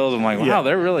Oedipals. I'm like, wow,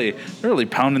 they're really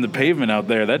pounding the pavement out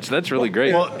there. That's really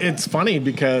great. Well, it's funny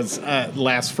because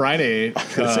last Friday,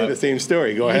 say the same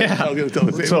story. Go ahead. Yeah. I'll tell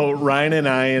the same. So Ryan and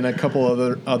I and a couple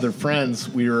other friends,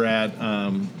 we were at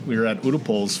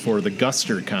Oedipals for the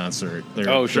Guster concert.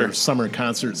 Their summer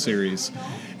concert series,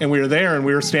 and we were there, and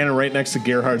we were standing right next to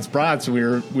Gerhard's Brat. So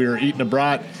we were eating a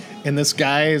brat. And this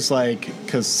guy is like,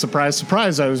 because surprise,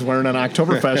 surprise, I was wearing an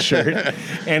Oktoberfest shirt.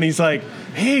 And he's like,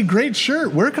 hey, great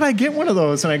shirt. Where can I get one of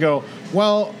those? And I go,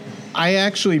 well, I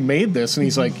actually made this. And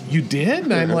he's like, you did?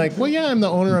 And I'm like, well, yeah, I'm the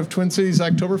owner of Twin Cities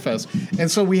Oktoberfest. And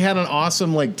so we had an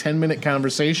awesome, like, 10-minute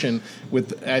conversation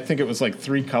with, I think it was like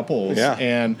 3 couples. Yeah.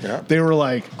 And they were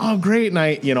like, oh, great. And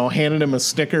I, handed him a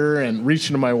sticker and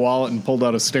reached into my wallet and pulled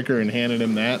out a sticker and handed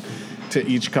him that to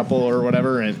each couple or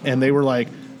whatever. And they were like,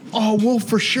 oh, we'll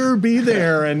for sure be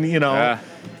there, and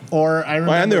or I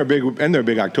remember, and they're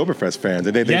big Oktoberfest fans,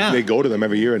 and they go to them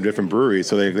every year in different breweries,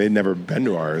 so they've never been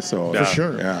to ours, so for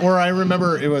sure. Yeah. Or I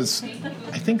remember it was,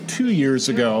 I think 2 years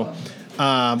ago,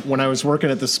 when I was working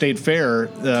at the state fair,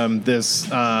 this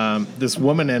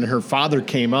woman and her father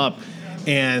came up.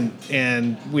 And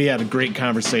we had a great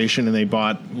conversation, and they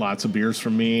bought lots of beers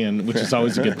from me, and which is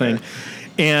always a good thing.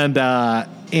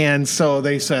 And so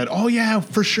they said, oh, yeah,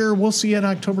 for sure, we'll see you at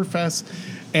Oktoberfest.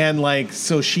 And, like,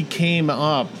 so she came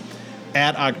up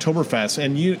at Oktoberfest,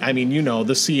 and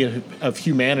the sea of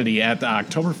humanity at the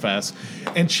Oktoberfest.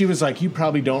 And she was like, you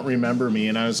probably don't remember me.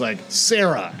 And I was like,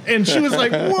 Sarah. And she was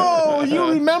like, whoa, you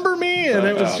remember me? And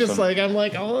it was just like, I'm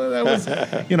like, oh, that was,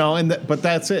 but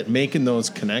that's it, making those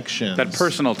connections. That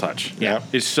personal touch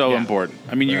is so important.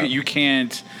 I mean, you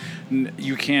can't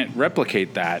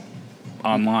replicate that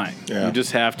online. You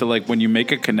just have to, like, when you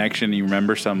make a connection and you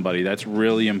remember somebody, that's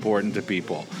really important to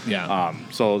people.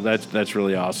 So that's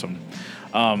really awesome.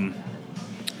 I'm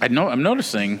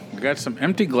noticing we got some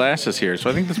empty glasses here, so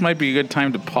I think this might be a good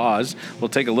time to pause. We'll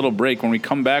take a little break. When we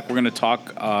come back, we're going to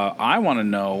talk. I want to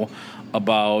know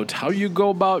about how you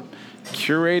go about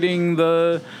curating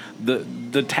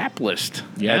the tap list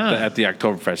at the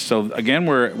Oktoberfest. So again,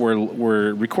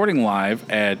 we're recording live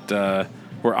at.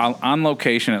 We're on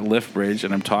location at Lift Bridge,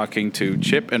 and I'm talking to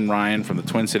Chip and Ryan from the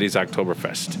Twin Cities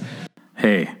Oktoberfest.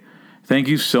 Hey, Thank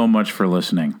you so much for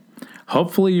listening.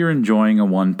 Hopefully you're enjoying a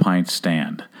One Pint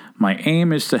Stand. My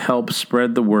aim is to help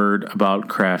spread the word about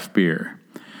craft beer.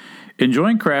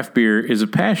 Enjoying craft beer is a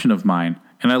passion of mine,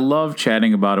 and I love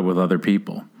chatting about it with other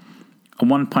people. A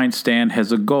One Pint Stand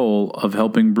has a goal of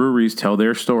helping breweries tell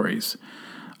their stories.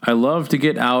 I love to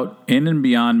get out in and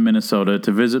beyond Minnesota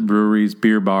to visit breweries,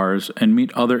 beer bars, and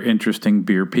meet other interesting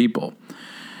beer people.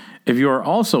 If you are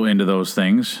also into those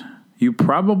things, you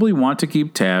probably want to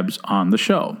keep tabs on the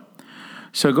show.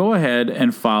 So go ahead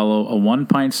and follow A One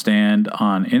Pint Stand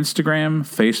on Instagram,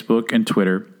 Facebook, and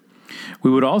Twitter.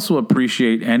 We would also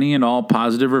appreciate any and all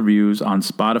positive reviews on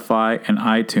Spotify and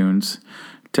iTunes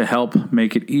to help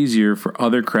make it easier for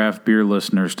other craft beer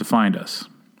listeners to find us.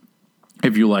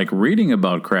 If you like reading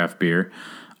about craft beer,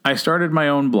 I started my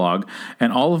own blog,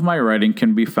 and all of my writing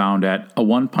can be found at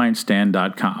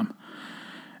aonepintstand.com.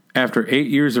 After 8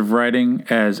 years of writing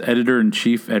as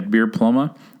editor-in-chief at Beer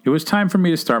Pluma, it was time for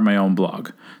me to start my own blog.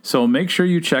 So make sure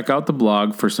you check out the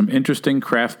blog for some interesting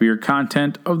craft beer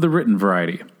content of the written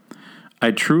variety. I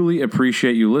truly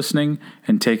appreciate you listening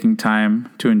and taking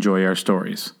time to enjoy our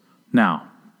stories. Now,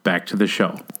 back to the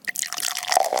show.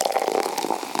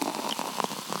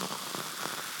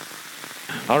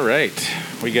 All right,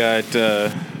 we got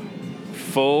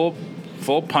full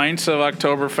pints of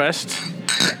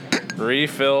Oktoberfest,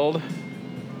 refilled.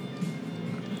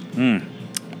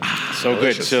 So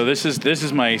delicious. good. So this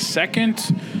is my second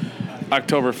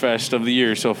Oktoberfest of the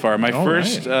year so far. My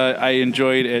first I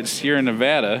enjoyed at Sierra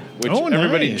Nevada, which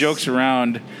everybody jokes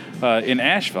around in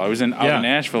Asheville. I was out in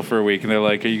Asheville for a week, and they're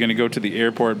like, "Are you going to go to the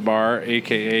airport bar,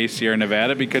 a.k.a. Sierra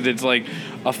Nevada?" Because it's like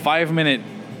a 5-minute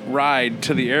ride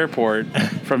to the airport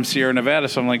from Sierra Nevada.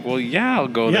 So I'm like, well, yeah, I'll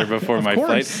go there before my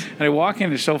flight. And I walk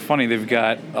in, it's so funny. They've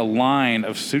got a line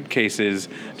of suitcases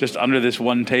just under this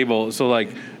one table. So like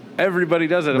everybody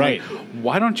does it. I'm like,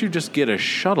 why don't you just get a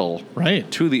shuttle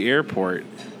to the airport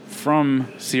from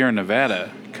Sierra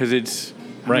Nevada? Because it's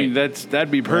I mean,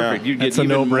 that'd be perfect. You'd get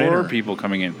even more people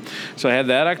coming in. So I had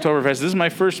that Oktoberfest. This is my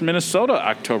first Minnesota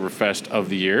Oktoberfest of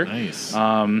the year. Nice.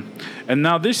 And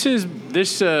now this.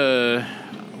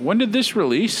 When did this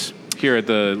release here at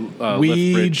the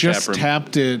we just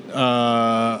tapped it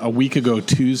a week ago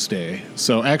Tuesday.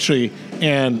 So actually,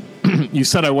 and you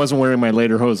said I wasn't wearing my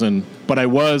lederhosen, but I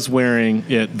was wearing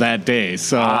it that day.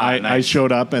 So I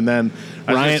showed up, and then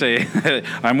I was going to say,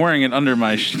 I'm wearing it under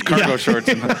my cargo shorts.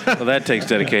 And, well, that takes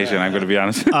dedication, I'm going to be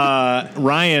honest.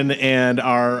 Ryan and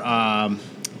our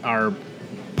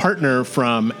partner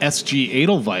from SG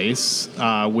Edelweiss,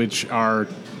 which are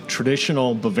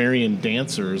traditional Bavarian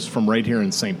dancers from right here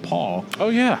in St. Paul. Oh,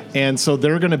 yeah. And so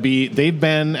they've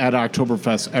been at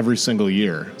Oktoberfest every single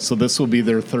year. So this will be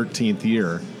their 13th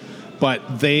year.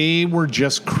 But they were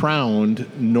just crowned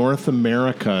North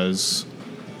America's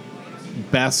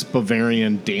best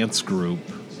Bavarian dance group.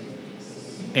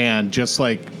 And just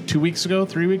like 3 weeks ago,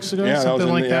 something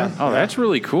like that. Oh, that's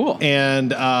really cool.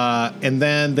 And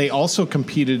then they also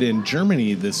competed in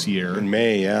Germany this year. In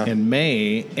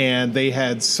May, and they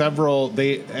had several.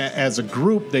 As a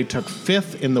group, they took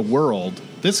 5th in the world.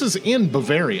 This is in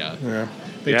Bavaria. Yeah.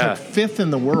 They took 5th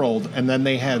in the world, and then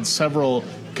they had several,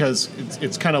 because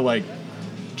it's kind of like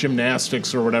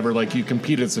gymnastics or whatever. Like you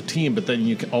compete as a team, but then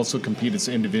you can also compete as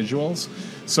individuals.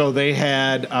 So they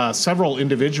had several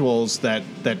individuals that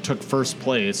took first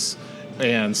place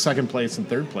and second place and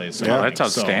third place. Yeah, that's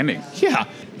outstanding. So, yeah.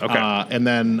 Okay. And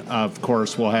then, of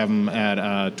course, we'll have them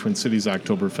at Twin Cities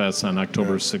Oktoberfest on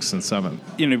October 6th and 7th.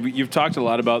 You know, you've talked a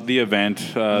lot about the event,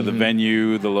 the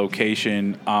venue, the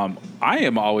location. I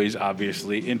am always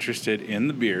obviously interested in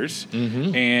the beers.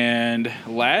 And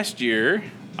last year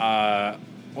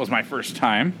was my first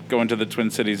time going to the Twin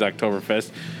Cities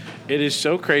Oktoberfest. It is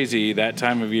so crazy that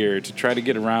time of year to try to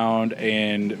get around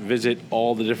and visit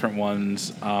all the different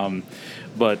ones.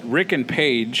 But Rick and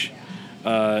Paige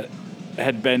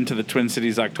had been to the Twin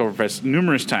Cities Oktoberfest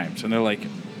numerous times, and they're like,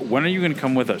 when are you going to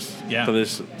come with us to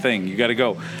this thing? You got to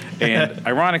go. And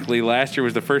ironically, last year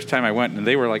was the first time I went, and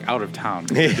they were like out of town.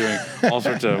 They were doing all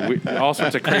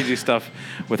sorts of crazy stuff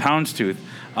with Houndstooth.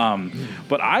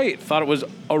 But I thought it was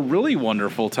a really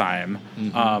wonderful time.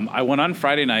 I went on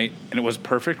Friday night, and it was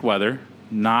perfect weather.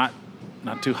 Not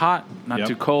too hot, not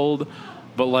too cold,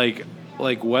 but like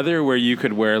weather where you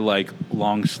could wear like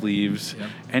long sleeves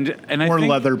and I think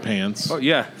leather pants. Oh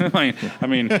yeah, I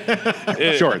mean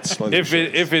shorts.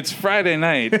 If it's Friday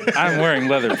night, I'm wearing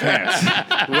leather pants,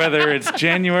 whether it's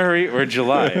January or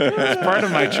July. It's part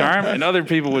of my charm, and other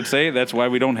people would say that's why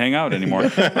we don't hang out anymore.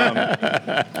 But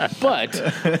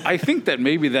I think that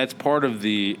maybe that's part of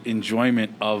the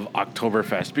enjoyment of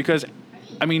Oktoberfest because,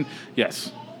 I mean,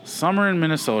 yes. Summer in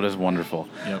Minnesota is wonderful.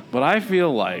 Yep. But I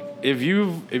feel like if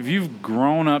you've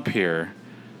grown up here,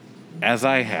 as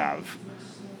I have,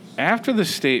 after the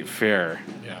state fair,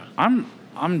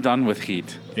 I'm done with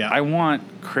heat. Yeah. I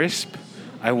want crisp.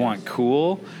 I want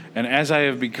cool. And as I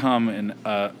have become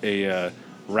a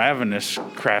ravenous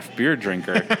craft beer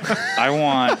drinker, I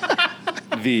want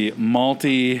the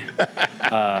malty,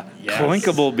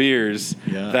 clinkable beers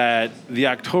that the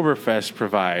Oktoberfest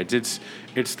provides.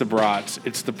 It's the brats,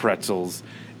 it's the pretzels,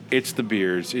 it's the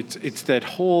beers. It's that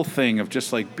whole thing of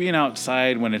just like being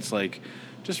outside when it's like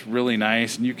just really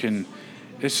nice, and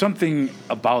there's something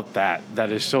about that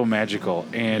is so magical.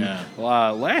 And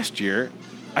last year,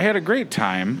 I had a great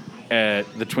time at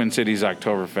the Twin Cities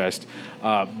Oktoberfest,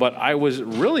 but I was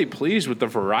really pleased with the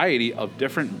variety of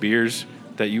different beers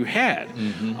that you had.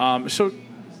 Mm-hmm. So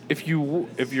if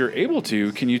you're able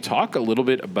to, can you talk a little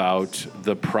bit about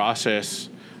the process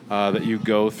that you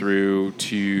go through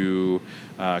to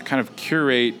kind of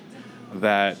curate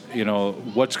that,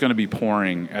 what's going to be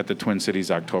pouring at the Twin Cities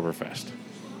Oktoberfest?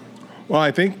 Well,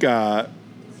 I think, first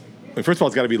of all,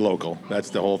 it's got to be local. That's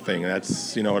the whole thing.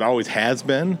 That's, it always has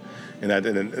been.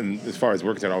 And as far as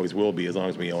works, it always will be as long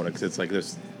as we own it. Because it's like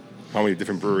there's how many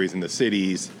different breweries in the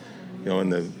cities, in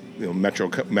the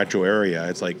metro area.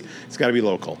 It's like it's got to be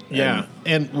local. Yeah,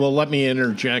 and well, let me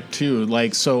interject too.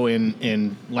 Like, so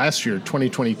in last year,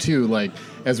 2022, like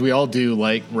as we all do,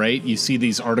 like, right, you see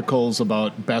these articles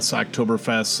about best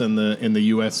Oktoberfests in the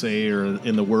USA or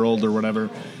in the world or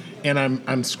whatever, and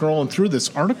I'm scrolling through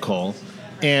this article,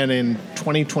 and in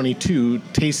 2022,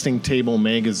 Tasting Table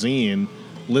magazine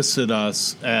listed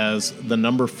us as the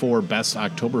number 4 best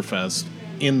Oktoberfest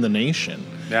in the nation.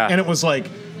 Yeah. And it was like,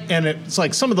 and it's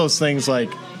like some of those things, like,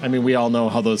 I mean, we all know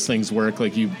how those things work.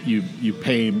 Like you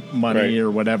pay money or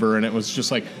whatever. And it was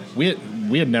just like,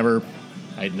 I'd never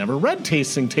read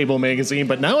Tasting Table magazine,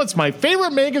 but now it's my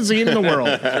favorite magazine in the world.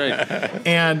 Right.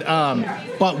 And,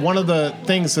 but one of the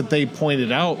things that they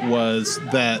pointed out was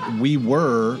that we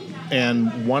were,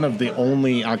 and one of the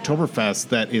only Oktoberfest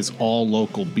that is all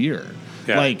local beer.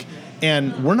 Yeah. Like,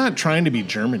 and we're not trying to be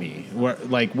Germany.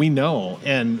 We know,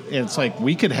 and it's like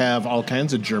we could have all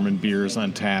kinds of German beers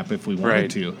on tap if we wanted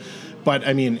to. But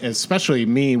I mean, especially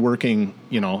me working,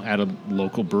 at a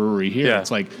local brewery here,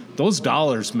 it's like those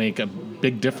dollars make a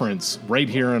big difference right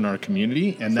here in our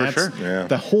community, and that's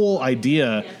the whole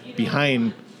idea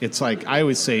behind. It's like I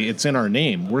always say, it's in our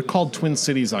name. We're called Twin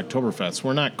Cities Oktoberfest.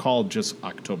 We're not called just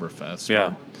Oktoberfest.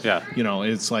 Yeah,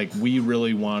 It's like we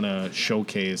really want to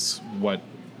showcase what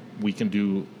we can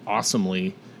do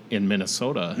awesomely in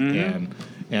Minnesota. Mm-hmm.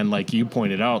 And like you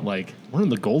pointed out, like we're in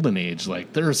the golden age.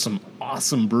 Like there are some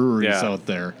awesome breweries out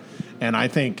there. And I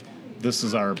think this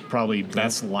is our probably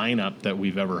best lineup that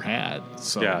we've ever had.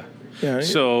 So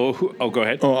So, go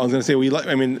ahead. Oh, I was going to say,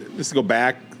 just to go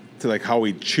back to like how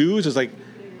we choose, is like,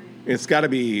 it's got to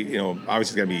be, obviously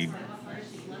it's got to be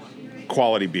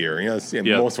quality beer. Most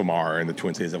of them are in the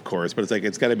Twin Cities, of course, but it's like,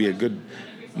 it's got to be a good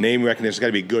name recognition. It's got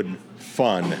to be good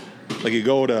fun. Like you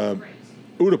go to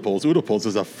Oedipals. Oedipals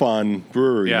is a fun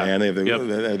brewery, man. They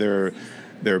have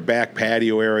their back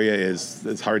patio area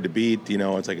it's hard to beat.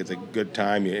 It's like it's a good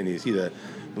time, and you see the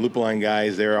Lupaline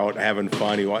guys, they're out having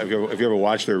fun. If you ever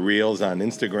watch their reels on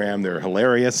Instagram, they're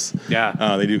hilarious.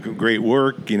 Yeah, they do great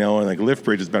work. And like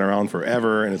Liftbridge has been around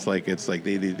forever, and it's like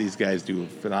these guys do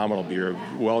phenomenal beer,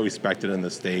 well respected in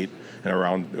the state and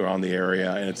around the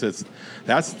area, and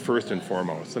that's first and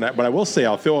foremost. But I will say,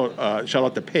 I'll throw shout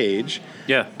out to Paige.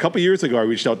 Yeah, a couple years ago, I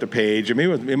reached out to Paige, and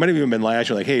maybe it might have even been last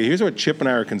year. Like, hey, here's what Chip and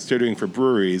I are considering for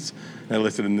breweries. And I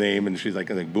listed a name, and she's like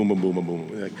boom, boom, boom, boom,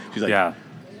 boom. She's like,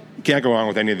 can't go wrong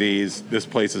with any of these. This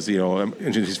place is,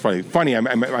 and she's funny.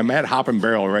 I'm at Hop and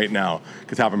Barrel right now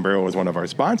because Hop and Barrel was one of our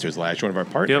sponsors last year, one of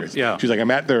our partners. Yep, yeah. She's like,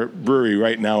 I'm at their brewery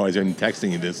right now as I'm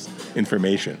texting you this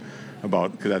information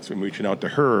because that's when I'm reaching out to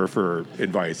her for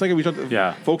advice. Like, I reach out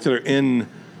to folks that are in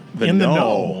the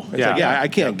know. It's like, I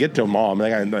can't get to them all.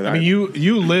 I mean,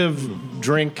 you live,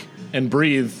 drink, and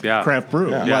breathe craft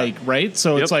brew, right?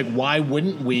 So it's like, why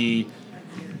wouldn't we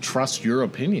trust your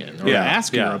opinion or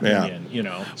ask your opinion, So,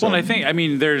 well, and I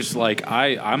think, there's like,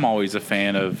 I'm always a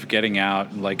fan of getting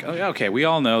out, like, okay, we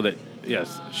all know that,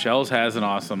 yes, Shells has an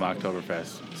awesome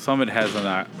Oktoberfest. Summit has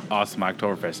an awesome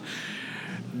Oktoberfest.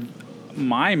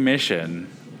 My mission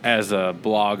as a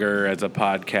blogger, as a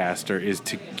podcaster,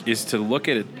 is to look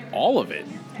at all of it.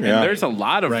 And there's a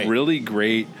lot of really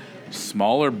great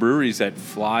smaller breweries that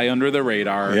fly under the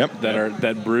radar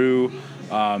that brew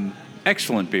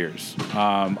excellent beers.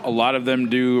 A lot of them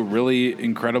do really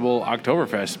incredible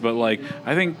Oktoberfest, but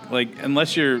I think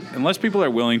unless people are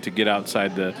willing to get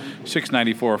outside the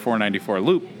 694 or 494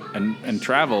 loop and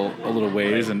travel a little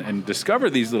ways and discover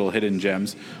these little hidden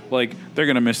gems, they're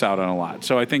going to miss out on a lot.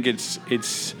 So I think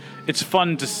it's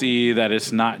fun to see that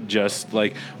it's not just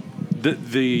the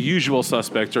usual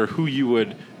suspects or who you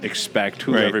would expect,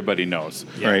 who everybody knows.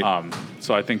 Right.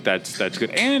 So I think that's good.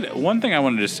 And one thing I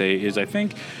wanted to say is I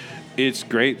think it's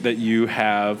great that you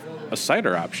have a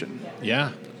cider option.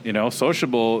 Yeah.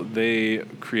 Sociable, they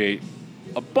create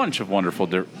a bunch of wonderful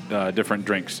different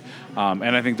drinks,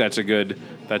 and I think that's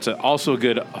also a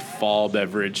good fall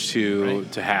beverage to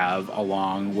have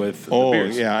along with the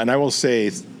beers. Yeah, and I will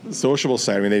say, Sociable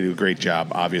cider, they do a great job.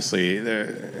 Obviously,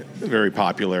 they're very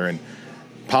popular, and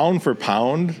pound for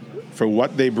pound for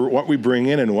what we bring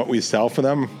in and what we sell for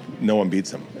them, no one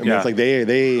beats them. I mean, it's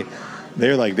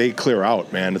they clear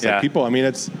out, man. It's people. I mean,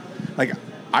 it's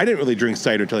I didn't really drink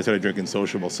cider until I started drinking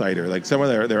Sociable cider. Some of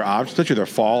their options, especially their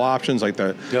fall options, like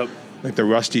the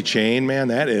Rusty Chain, man,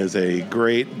 that is a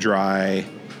great dry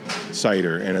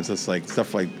cider, and it's just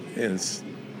stuff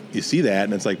you see that,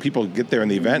 and it's people get there in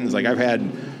the event, and it's I've had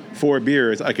 4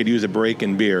 beers, I could use a break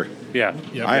in beer. Yeah.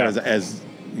 As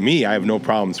me, I have no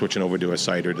problem switching over to a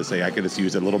cider to say I could just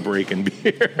use a little break in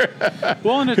beer.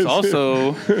 Well, and it's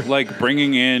also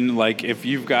bringing in, if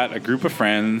you've got a group of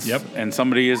friends and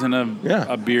somebody isn't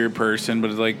a beer person,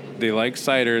 but they like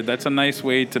cider, that's a nice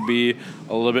way to be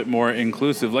a little bit more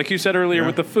inclusive. Like you said earlier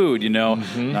with the food,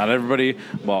 not everybody,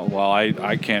 well,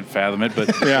 I can't fathom it, but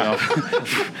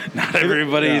not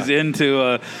everybody's into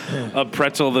a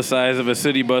pretzel the size of a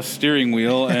city bus steering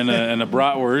wheel and a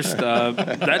bratwurst.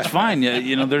 That's fine.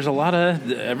 There's a lot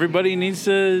of, everybody needs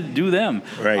to do them.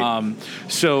 Right.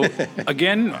 So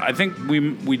again, I think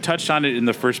we touched on it in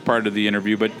the first part of the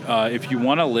interview, but if you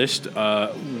want to list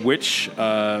which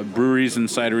breweries and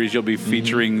cideries you'll be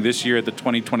featuring this year at the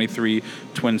 2023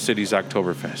 Twin Cities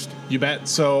Oktoberfest. You bet.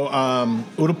 So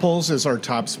Udapul's is our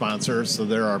top sponsor, so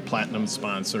they're our platinum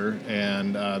sponsor,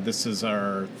 and this is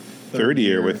our third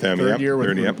year with them. Third year with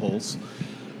Udapul's.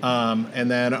 And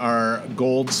then our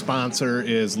gold sponsor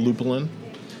is Lupulin,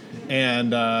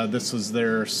 and this is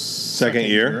their second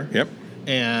year. Yep.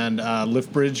 And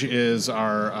Liftbridge is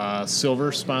our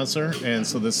silver sponsor, and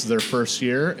so this is their first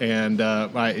year. And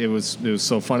it was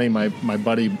so funny. My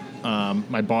buddy,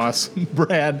 my boss,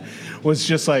 Brad, was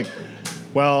just like,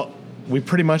 "Well, we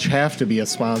pretty much have to be a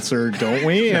sponsor, don't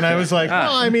we?" And I was like,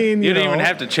 "Well, I mean, you don't even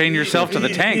have to chain yourself to the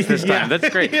tanks this time. That's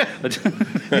great."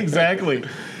 Exactly.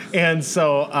 And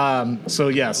so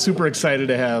super excited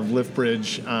to have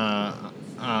Liftbridge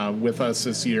with us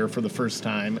this year for the first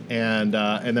time, and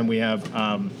then we have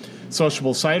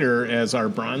Sociable Cider as our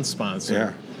bronze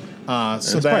sponsor. Yeah.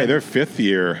 So that's probably their 5th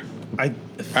year.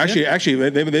 Actually,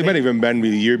 they might even been the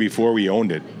year before we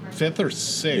owned it. 5th or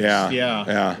 6th.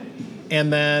 Yeah.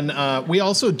 And then we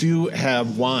also do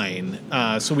have wine.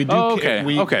 So we do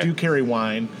do carry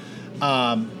wine.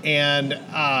 But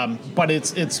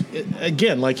it's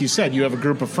again, like you said, you have a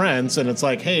group of friends, and it's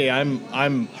like, hey, I'm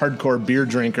hardcore beer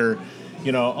drinker,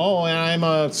 and I'm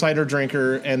a cider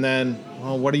drinker, and then,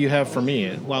 well, what do you have for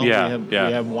me? Well, we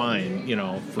have wine,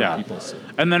 for people.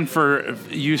 And then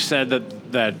you said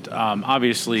that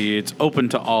obviously it's open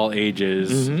to all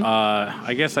ages.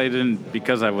 I guess I didn't,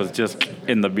 because I was just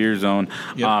in the beer zone.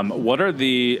 Yep. What are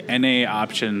the NA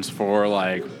options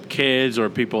for kids or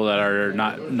people that are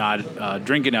not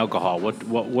drinking alcohol?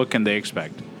 What can they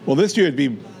expect? Well, this year it'd be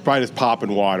probably just pop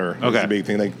and water. That's the big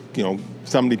thing.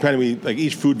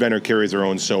 Each food vendor carries their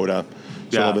own soda.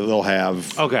 So they'll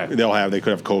have they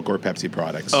could have Coke or Pepsi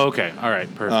products. Okay, all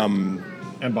right, perfect.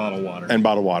 And bottled water. And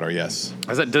bottled water, yes.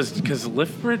 Because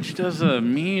Liftbridge does a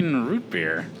mean root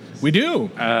beer. We do.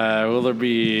 Will there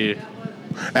be?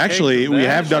 Actually, we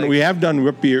have done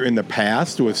root beer in the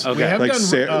past with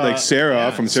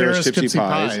Sarah from Sarah's Tipsy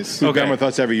Pies. Who's been with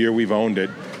us every year. We've owned it.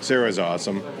 Sarah's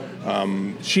awesome.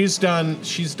 She's done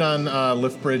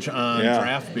Liftbridge on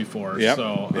draft before. Yep.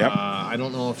 So I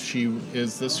don't know if she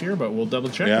is this year, but we'll double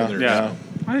check with her. Yeah.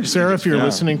 Sarah, if you're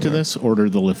listening to this, order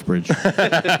the Liftbridge.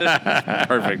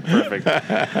 Perfect.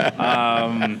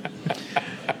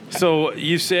 So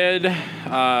you said,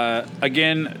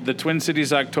 again, the Twin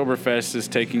Cities Oktoberfest is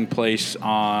taking place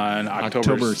on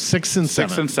October 6th and 7th.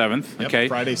 6th and 7th. Yep, Okay.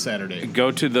 Friday, Saturday.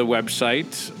 Go to the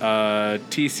website,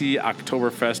 TC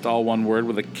Oktoberfest, all one word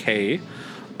with a K.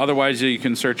 Otherwise, you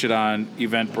can search it on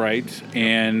Eventbrite,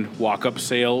 and walk-up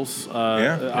sales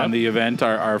on the event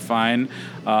are fine.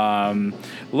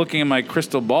 Looking at my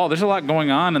crystal ball, there's a lot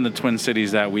going on in the Twin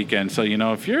Cities that weekend. So,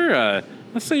 if you're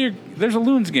let's say there's a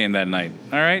Loons game that night.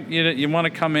 All right, you want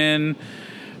to come in.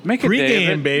 Make a day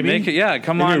of it, baby.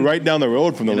 Come and on. you're right down the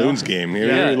road from the Loons game.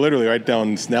 You're literally right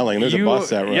down Snelling. There's a bus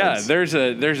that runs. Yeah,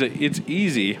 it's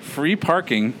easy. Free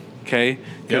parking, okay?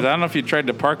 Because I don't know if you tried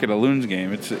to park at a Loons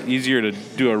game. It's easier to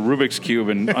do a Rubik's Cube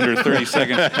in under 30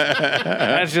 seconds.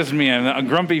 That's just me. I'm a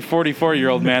grumpy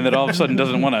 44-year-old man that all of a sudden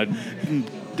doesn't want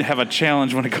to have a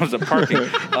challenge when it comes to parking.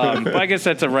 But I guess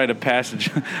that's a rite of passage.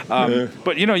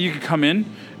 But, you could come in.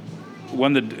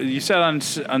 When you said on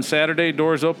Saturday,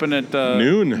 doors open at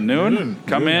noon.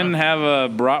 Come in, have a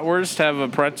bratwurst, have a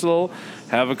pretzel,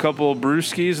 have a couple of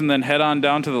brewskis, and then head on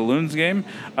down to the Loons game.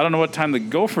 I don't know what time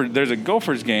there's a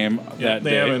Gophers game that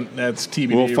day. That's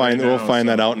TBD. We'll find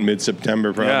that out in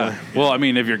mid-September probably. Yeah. Well, I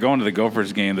mean, if you're going to the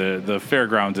Gophers game, the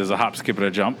fairgrounds is a hop, skip, and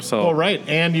a jump. So. Oh, right,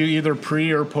 and you either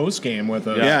pre or post game with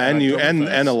a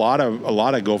and a lot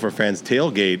of Gopher fans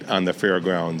tailgate on the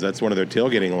fairgrounds. That's one of their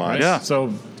tailgating lots. Yeah.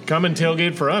 So. Come and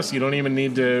tailgate for us. You don't even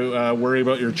need to worry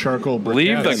about your charcoal briquettes.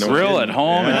 Leave the grill at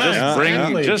home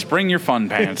and just bring your fun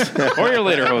pants or your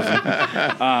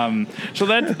lederhosen. So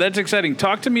that's exciting.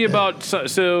 Talk to me about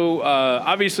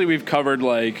obviously we've covered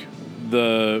like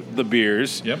the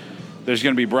beers. Yep. There's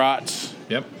going to be brats.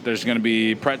 Yep. There's going to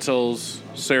be pretzels,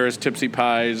 Sarah's Tipsy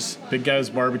Pies, Big Guys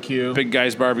Barbecue.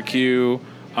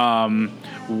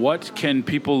 What can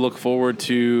people look forward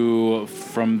to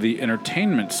from the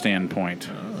entertainment standpoint?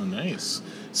 Oh, nice.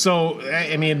 So,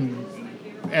 I mean,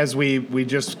 as we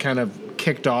just kind of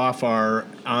kicked off our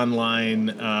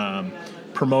online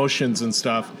promotions and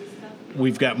stuff,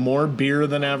 we've got more beer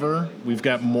than ever. We've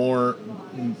got more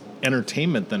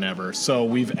entertainment than ever. So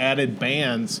we've added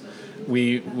bands.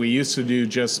 We used to do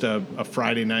just a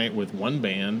Friday night with one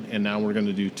band, and now we're going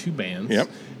to do two bands. Yep.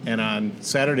 And on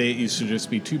Saturday, it used to just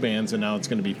be two bands, and now it's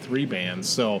going to be three bands.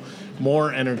 So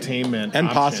more entertainment and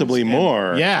options. possibly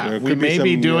more. Yeah, we may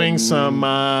be doing some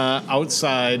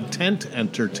outside tent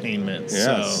entertainment.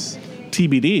 Yes. So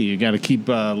TBD, you got to keep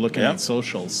looking at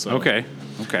socials. So. Okay.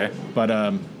 But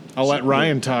I'll let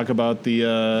Ryan talk about the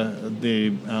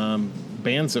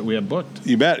bands that we have booked.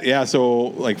 You bet. Yeah. So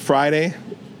like Friday,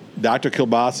 Dr.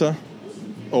 Kielbasa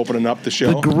opening up the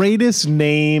show. The greatest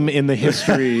name in the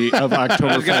history of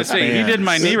Oktoberfest. I was going to say, bands. he did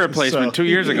my knee replacement 2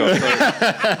 years ago. So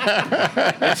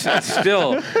it's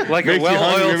still like Makes a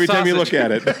well-oiled every time you sausage. look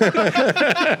at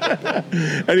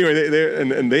it. Anyway,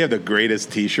 they have the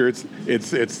greatest T-shirts.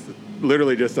 It's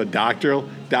literally just a Dr.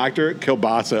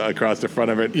 Kielbasa across the front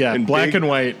of it. Yeah, in black big, and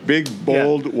white. Big,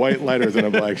 bold white letters in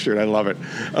a black shirt. I love it.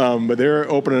 But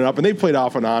they're opening up, and they played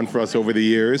off and on for us over the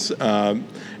years.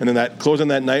 And then that closing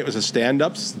that night was the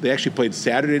stand-ups. They actually played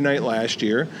Saturday night last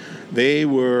year. They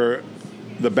were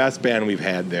the best band we've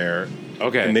had there.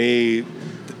 Okay. And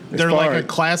they're like a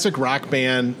classic rock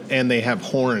band, and they have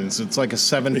horns. It's like a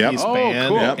 7-piece band.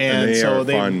 Cool. Yep, And so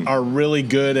they fun. are really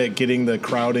good at getting the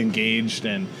crowd engaged,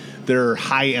 and they're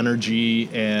high energy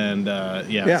and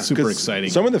super exciting.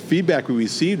 Some of the feedback we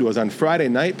received was on Friday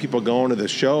night, people going to the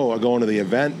show or going to the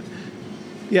event.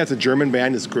 Yeah, it's a German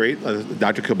band. It's great.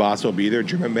 Dr. Kielbasa will be there,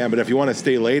 German band. But if you want to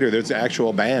stay later, there's an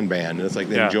actual band. And it's like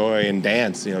they enjoy and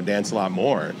dance, dance a lot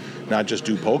more, not just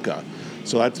do polka.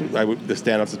 So that's the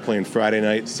stand-ups is playing Friday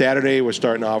night. Saturday, we're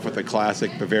starting off with the classic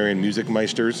Bavarian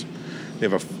Musikmeisters. They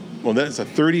have that's a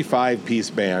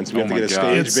 35-piece band, so we have to get a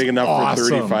stage big enough for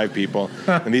 35 people.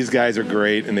 And these guys are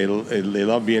great, and they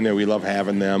love being there. We love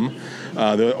having them.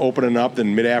 They're opening up.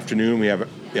 Then mid-afternoon, we have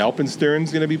the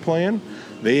Alpenstern's going to be playing.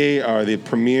 They are the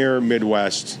premier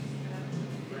Midwest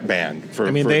band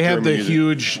for they have German the music.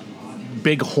 huge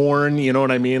big horn, you know what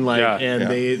I mean?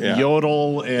 They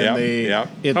yodel and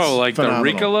it's like phenomenal.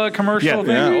 the Ricola commercial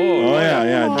thing?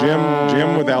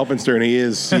 Jim with Alpenstern, he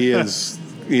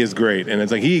is great, and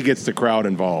it's like he gets the crowd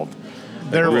involved.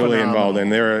 They're really involved,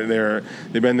 and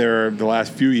they've been there the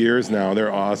last few years now.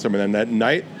 They're awesome. And then that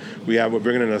night we're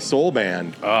bringing in a soul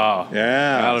band. Oh,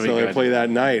 yeah! So they play that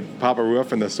night. Papa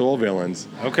Roof and the Soul Villains.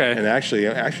 Okay. And actually,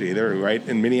 they're right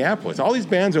in Minneapolis. All these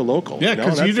bands are local. Yeah,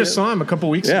 because you just saw them a couple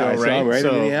weeks ago, right? Yeah, I saw them right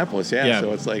in Minneapolis. Yeah.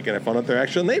 So it's like, and I found out they're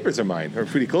actual neighbors of mine, or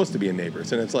pretty close to being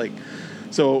neighbors. And it's like,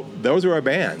 so those are our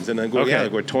bands, and then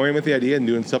we're toying with the idea and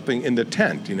doing something in the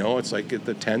tent. It's like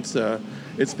the tent's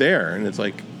it's there, and it's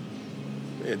like.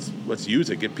 Let's use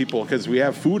it. Get people, because we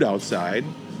have food outside.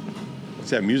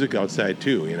 Let's have music outside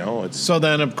too. So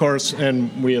then, of course,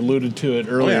 and we alluded to it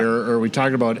earlier, or we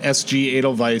talked about SG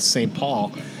Edelweiss St.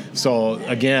 Paul. So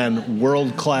again,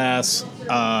 world class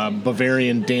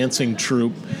Bavarian dancing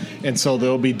troupe, and so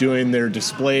they'll be doing their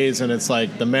displays, and it's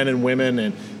like the men and women,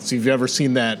 and so if you've ever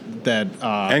seen that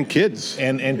and kids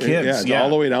and kids,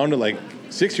 all the way down to like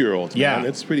 6-year-olds. Yeah. Man.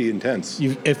 It's pretty intense.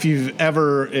 If you've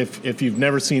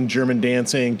never seen German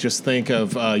dancing, just think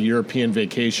of European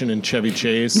Vacation and Chevy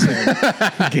Chase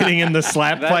and getting in the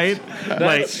slap fight.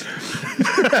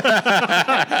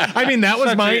 I mean, that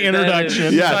was my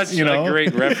introduction. Yes, a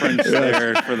great reference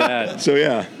there for that. So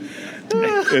yeah.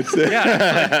 It's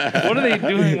like, what are they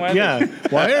doing?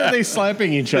 Why are they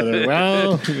slapping each other?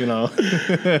 Well,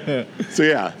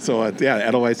 So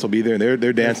Edelweiss will be there.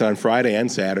 They're dancing on Friday and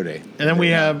Saturday. And then we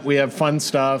have fun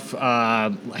stuff.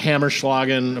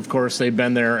 Hammerschlagen, of course, they've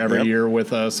been there every year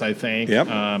with us, I think. Yep.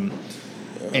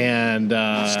 And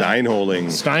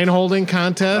Steinholding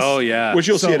contest. Oh yeah, which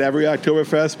you'll see at every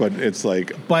Oktoberfest, but it's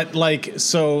like. But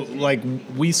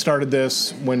we started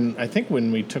this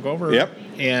when we took over. Yep.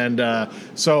 And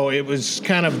so it was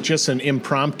kind of just an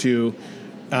impromptu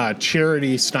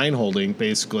charity Steinholding,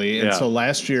 basically. And so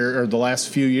last year, or the last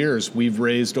few years, we've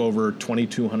raised over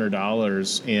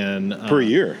 $2,200 in per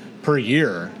year. Per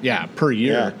year. Yeah.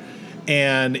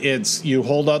 And it's you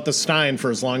hold out the Stein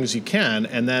for as long as you can,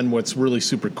 and then what's really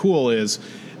super cool is,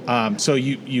 so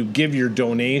you give your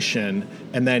donation,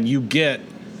 and then you get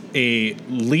a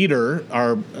liter,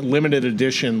 our limited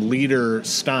edition liter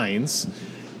Steins,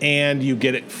 and you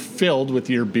get it filled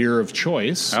with your beer of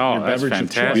choice, your beverage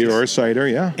of choice, beer or cider,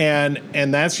 yeah,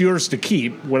 and that's yours to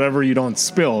keep, whatever you don't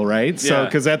spill, right? So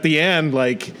because at the end,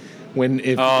 if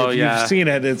you've seen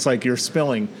it, it's like you're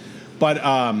spilling, but.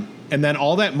 And then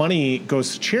all that money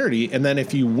goes to charity. And then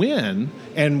if you win,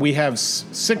 and we have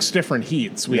 6 different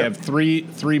heats. We have three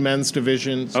men's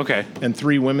divisions and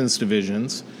 3 women's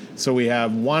divisions. So we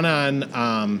have one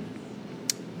on,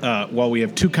 we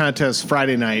have 2 contests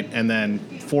Friday night and then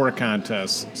 4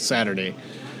 contests Saturday.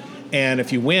 And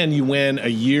if you win a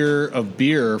year of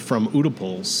beer from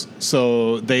Oedipals.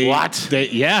 So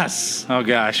yes. Oh,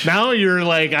 gosh. Now you're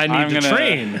like, I need to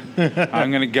train.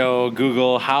 I'm going to go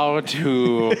Google how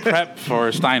to prep for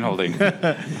Steinholding.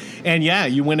 And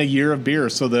you win a year of beer.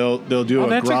 So they'll do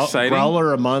a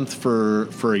growler a month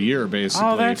for a year,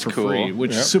 basically, for free,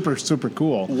 which is super, super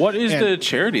cool. What is the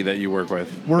charity that you work with?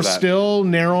 We're still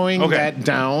narrowing that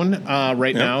down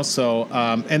right now. So,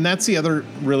 and that's the other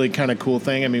really kind of cool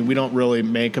thing. I mean, we don't really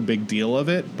make a big deal of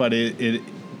it, but it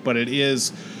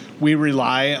is. We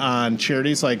rely on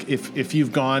charities. Like if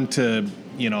you've gone to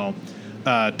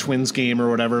Twins game or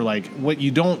whatever, like what you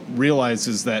don't realize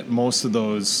is that most of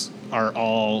those are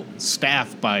all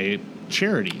staffed by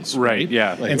charities, right?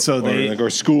 Yeah, and so or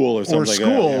school or something,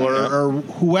 or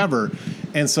whoever.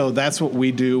 And so that's what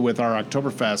we do with our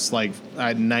Oktoberfest. Like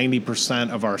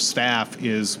 90% of our staff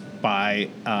is by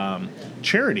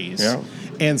charities. Yeah.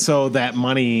 And so that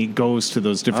money goes to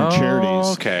those different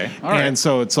charities. Okay. All right. And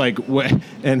so it's like,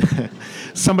 and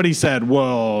somebody said,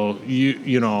 well,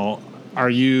 you're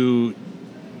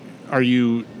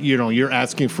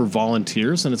asking for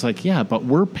volunteers, and it's like, yeah, but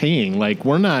we're paying. Like,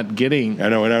 we're not getting. I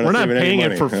know we're not paying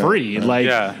it for free.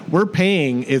 Yeah. We're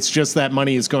paying. It's just that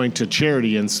money is going to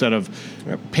charity instead of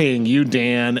paying you,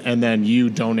 Dan, and then you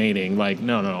donating. Like,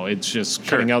 no, it's just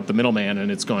cutting out the middleman,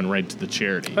 and it's going right to the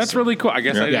charity. That's really cool. I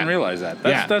guess I didn't realize that.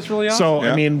 That's really awesome. So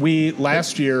I mean, we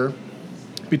last year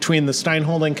between the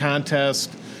Steinholding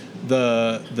contest,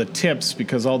 the tips,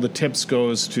 because all the tips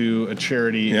goes to a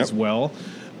charity as well.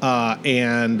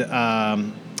 And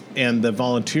the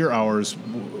volunteer hours,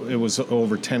 it was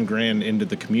over $10,000 into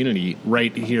the community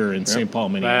right here in St. Paul,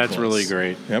 Minneapolis. That's really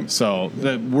great. Yep. So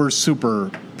we're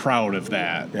super proud of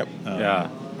that.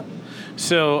 Yep.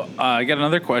 So I got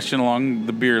another question along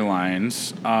the beer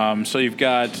lines. So you've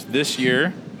got this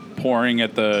year pouring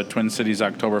at the Twin Cities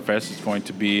Oktoberfest. It's going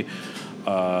to be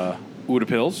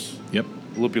Oedipals. Yep.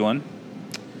 Lupulin.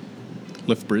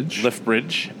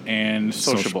 Liftbridge. And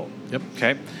Sociable. Yep.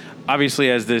 Okay. Obviously,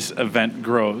 as this event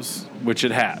grows, which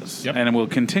it has, and it will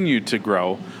continue to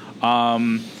grow,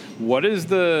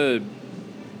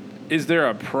 is there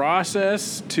a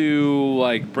process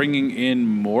to bringing in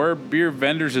more beer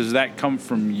vendors? Does that come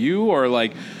from you, or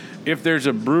if there's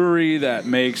a brewery that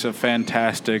makes a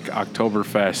fantastic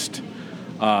Oktoberfest,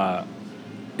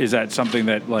 is that something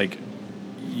that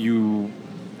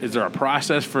is there a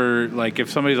process for if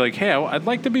somebody's like, hey, I'd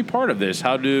like to be part of this?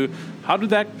 How does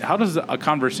a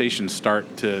conversation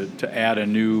start to add a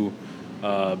new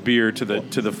beer to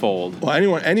the fold?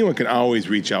 Well, anyone can always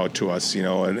reach out to us,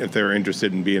 and if they're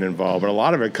interested in being involved. But a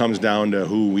lot of it comes down to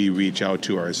who we reach out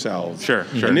to ourselves. Sure.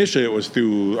 Initially, it was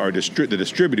through our the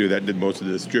distributor that did most of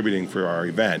the distributing for our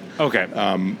event. Okay.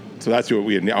 So that's what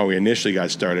we initially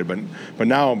got started. But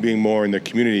now being more in the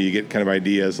community, you get kind of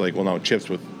ideas now Chips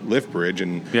with Liftbridge,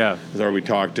 and as we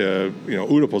talked to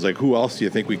Oedipals, who else do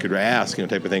you think we could ask,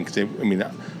 type of thing. 'Cause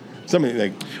something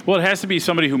like. Well, it has to be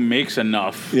somebody who makes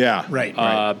enough. Yeah.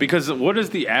 Right. Because what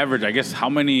is the average? I guess how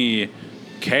many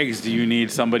kegs do you need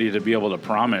somebody to be able to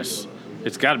promise?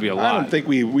 It's got to be a lot. I don't think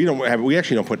we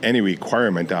actually don't put any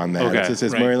requirement on that. Okay.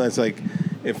 It's more or less like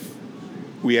if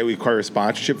we require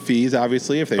sponsorship fees,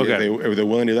 obviously, if they're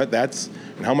willing to do that, that's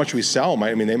and how much we sell.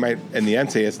 They might in the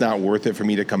end say it's not worth it for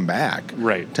me to come back,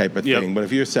 right? Type of thing. But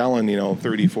if you're selling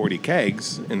 30, 40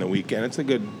 kegs in the weekend, it's a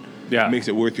good. Yeah. It makes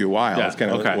it worth your while. Yeah. It's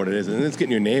kind of what it is, and it's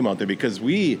getting your name out there because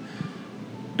we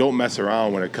don't mess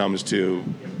around when it comes to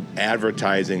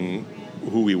advertising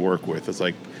who we work with. It's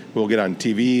like we'll get on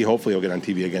TV. Hopefully, we'll get on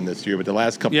TV again this year. But the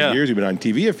last couple of years, we've been on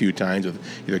TV a few times with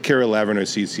either Kara 11 or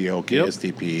CCO,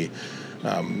 KSTP.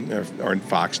 Or in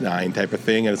Fox 9 type of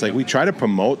thing. And it's like we try to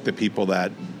promote the people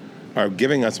that are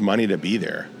giving us money to be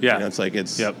there. Yeah. It's like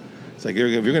it's like if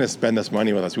you're going to spend this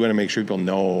money with us, we want to make sure people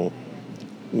know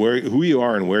who you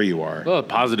are and where you are. Well, a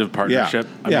positive partnership.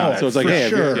 Yeah. So it's like, hey,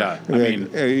 sure.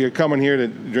 you're coming here to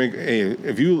drink. Hey,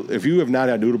 if you have not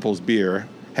had Noodlepul's beer,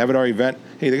 have at our event.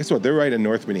 Hey, guess what? They're right in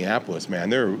North Minneapolis,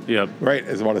 man. They're right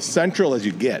as about as central as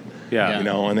you get. Yeah.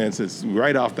 And it's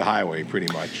right off the highway,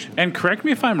 pretty much. And correct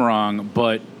me if I'm wrong,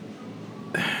 but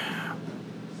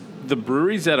the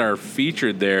breweries that are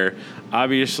featured there,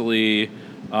 obviously,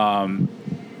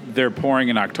 they're pouring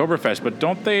in Oktoberfest, but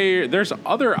don't they? There's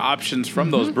other options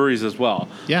from those breweries as well.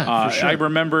 Yeah, for sure. I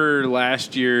remember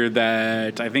last year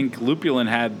that I think Lupulin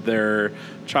had their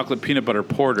chocolate peanut butter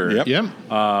porter.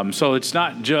 Yep. So it's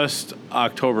not just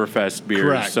Oktoberfest beer.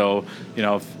 Correct. So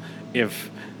if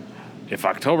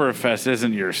Oktoberfest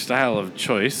isn't your style of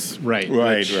choice, Right.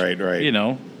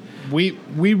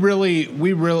 We really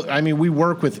we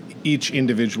work with each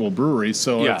individual brewery.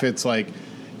 So if it's like,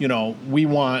 we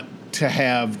want to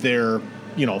have their,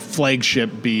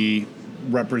 flagship be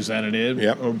representative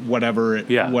or whatever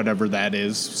that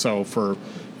is. So for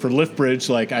Liftbridge,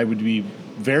 like I would be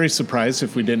very surprised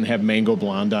if we didn't have Mango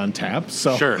Blonde on tap.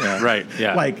 So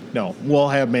no, we'll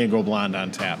have Mango Blonde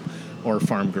on tap. Or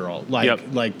Farm Girl,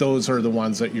 like those are the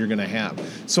ones that you're going to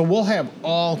have. So we'll have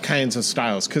all kinds of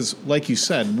styles because, like you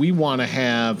said, we want to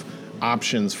have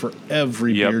options for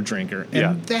every beer drinker,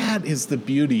 and that is the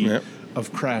beauty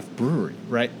of craft brewery,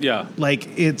 right? Yeah,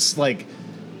 like it's like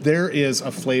there is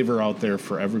a flavor out there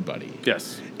for everybody.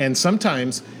 Yes, and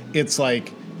sometimes it's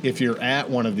like if you're at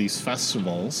one of these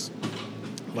festivals,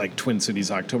 like Twin Cities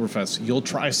Oktoberfest, you'll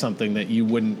try something that you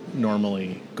wouldn't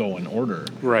normally go and order.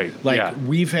 Right. Like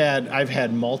I've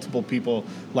had multiple people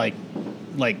like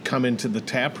come into the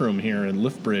tap room here in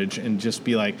Liftbridge and just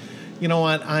be like, you know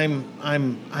what, I'm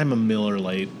a Miller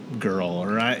Lite girl,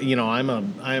 or I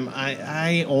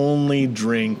only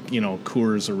drink,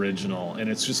 Coors Original, and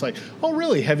it's just like, oh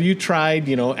really? Have you tried,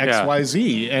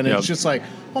 XYZ? And it's just like,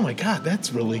 oh my God,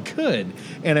 that's really good.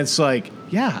 And it's like,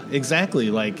 yeah, exactly.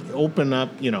 Like open up,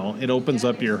 it opens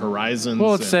up your horizons.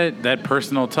 Well, it's that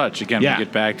personal touch. Again, we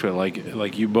get back to it.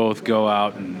 Like you both go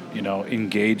out and,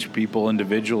 engage people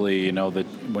individually, that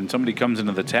when somebody comes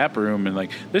into the tap room and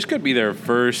like, this could be their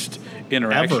first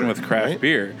interaction with craft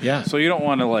beer. Yeah. So you don't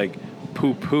want to like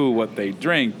poo-poo what they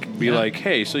drink. Be like,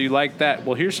 hey, so you like that?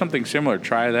 Well, here's something similar.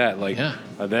 Try that. Like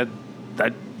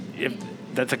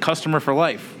that's a customer for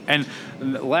life. And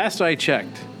last I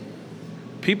checked,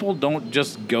 people don't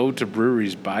just go to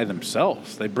breweries by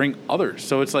themselves. They bring others.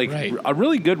 So it's like a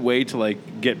really good way to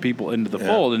like get people into the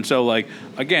fold. And so like,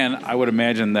 again, I would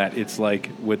imagine that it's like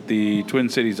with the Twin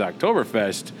Cities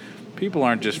Oktoberfest, people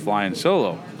aren't just flying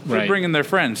solo. They're bringing their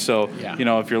friends. So,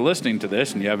 if you're listening to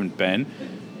this and you haven't been,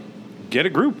 get a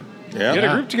group. Yeah. Get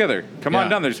a group together. Come on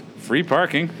down. There's free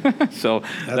parking. So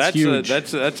that's huge.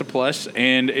 That's a plus,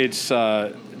 and it's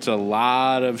a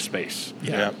lot of space.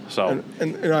 Yeah. So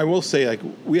and I will say, like,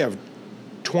 we have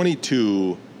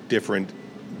 22 different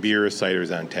beer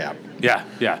ciders on tap. Yeah.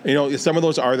 Some of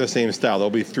those are the same style.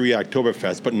 There'll be 3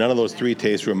 Oktoberfest, but none of those 3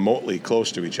 taste remotely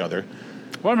close to each other.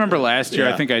 Well, I remember last year,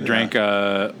 I think I drank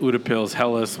Udapil's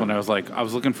Helles when I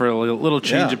was looking for a little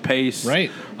change of pace.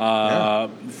 Right. A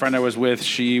friend I was with,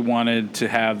 she wanted to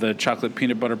have the chocolate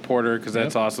peanut butter porter because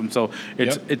that's awesome. So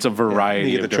it's a variety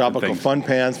You get of the different tropical things. fun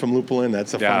pans from Lupulin.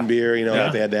 That's a fun beer.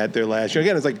 They had that there last year.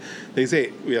 Again, it's like they say,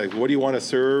 what do you want to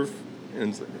serve?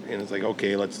 And it's like,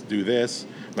 okay, let's do this.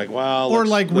 I'm like, well, or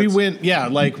we went,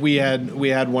 like we had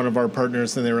one of our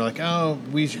partners and they were like, oh,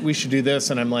 we should do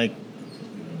this, and I'm like,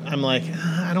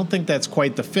 I don't think that's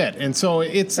quite the fit, and so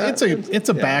it's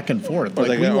a back and forth. Or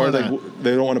they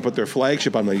don't want to put their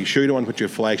flagship on. Like, you sure you don't want to put your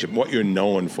flagship? What you're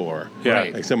known for? Yeah.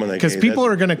 Right. Like someone like, because people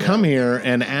are going to come here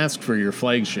and ask for your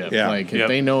flagship. Yeah. Like if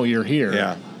they know you're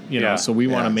here. Yeah. So we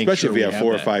want to make especially sure if you have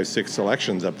 4 or 5, 6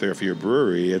 selections up there for your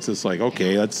brewery. It's just like,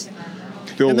 okay, let's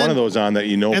throw one of those on that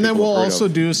and then people we'll have heard also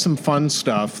of. do some fun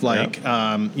stuff like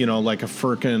like a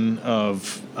firkin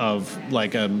of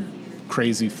like a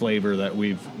crazy flavor that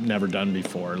we've never done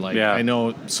before. Like I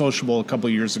know Sociable a couple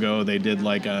years ago they did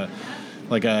like a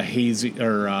hazy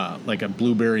or like a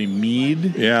blueberry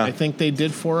mead. Yeah, I think they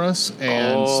did for us.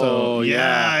 And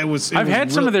it was. I've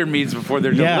had some of their meads before.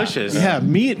 They're delicious. Yeah,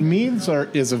 meads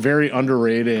is a very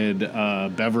underrated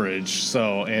beverage.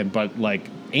 But like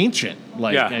ancient.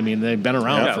 Like I mean, they've been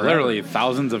around forever. Literally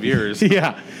thousands of years.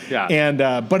 Yeah. And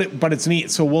but it's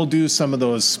neat. So we'll do some of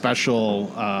those special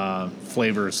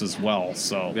flavors as well.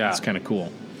 So it's kind of cool.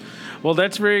 Well,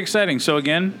 that's very exciting. So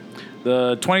again,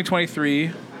 the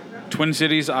 2023 Twin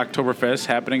Cities Oktoberfest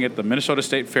happening at the Minnesota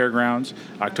State Fairgrounds,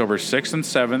 October 6th and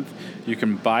 7th. You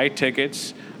can buy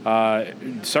tickets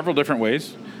several different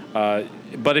ways.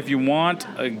 But if you want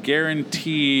a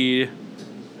guaranteed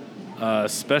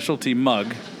specialty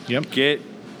mug, get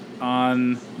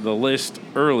on the list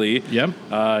early.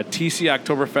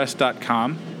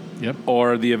 TCOktoberfest.com.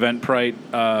 Or the Eventbrite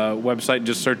website.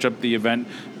 Just search up the event,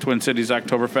 Twin Cities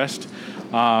Oktoberfest.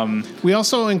 We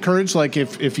also encourage, like,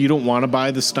 if you don't want to buy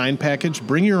the Stein package,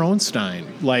 bring your own Stein.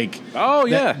 Like,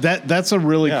 that's a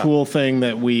really cool thing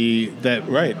that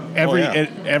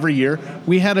every year.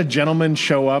 We had a gentleman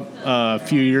show up a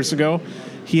few years ago.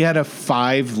 He had a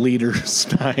 5-liter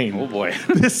Stein. Oh boy!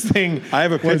 This thing. I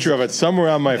have a picture of it somewhere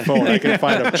on my phone. I can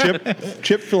find a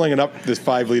chip filling it up. This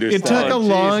 5-liter. It took a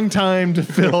long time to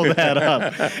fill that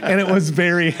up, and it was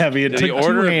very heavy. It took he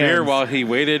ordered 2 a beer hands. while he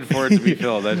waited for it to be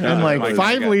filled. And like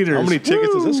 5 liters. How many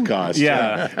tickets does this cost?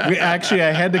 Yeah, I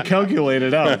had to calculate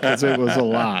it out because it was a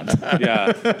lot.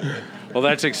 Yeah. Well,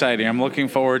 that's exciting. I'm looking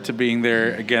forward to being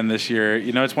there again this year.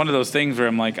 You know, it's one of those things where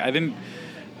I'm like,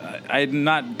 I'd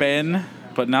not been.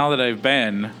 But now that I've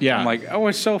been, I'm like, oh,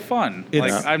 it's so fun.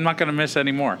 I'm not going to miss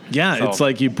any more. Yeah, so. It's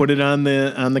like you put it on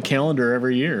the calendar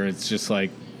every year. It's just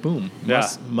like, boom,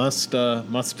 must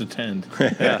attend.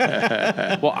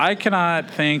 Well, I cannot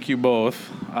thank you both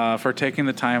for taking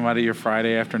the time out of your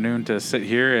Friday afternoon to sit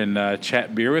here and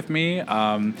chat beer with me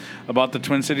about the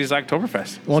Twin Cities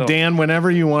Oktoberfest. Well, Dan,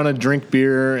 whenever you want to drink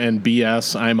beer and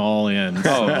BS, I'm all in.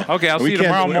 Oh, okay. I'll see you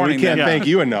tomorrow morning. We can't thank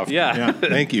you enough. Yeah.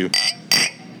 Thank you.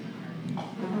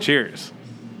 Cheers.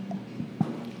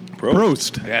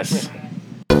 Prost. Yes.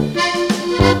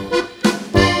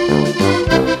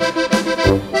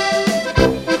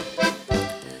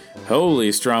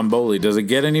 Holy Stromboli. Does it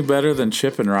get any better than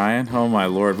Chip and Ryan? Oh, my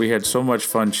Lord. We had so much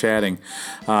fun chatting.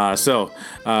 So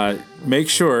make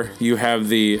sure you have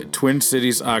the Twin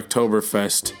Cities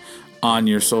Oktoberfest on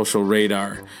your social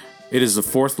radar. It is the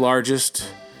 4th largest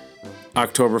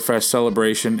Oktoberfest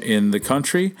celebration in the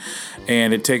country,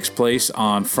 and it takes place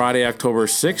on Friday, October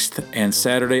 6th and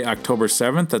Saturday, October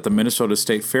 7th at the Minnesota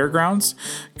State Fairgrounds.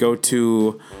 Go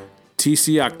to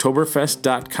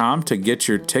tcoktoberfest.com to get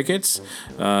your tickets.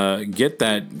 I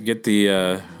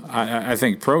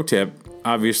think pro tip,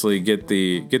 obviously get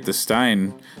the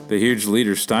Stein, the huge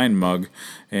liter Stein mug,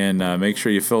 and make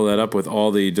sure you fill that up with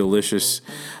all the delicious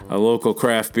local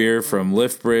craft beer from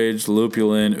Liftbridge,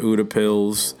 Lupulin, Uda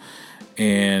Pills,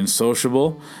 and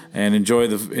Sociable, and enjoy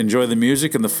the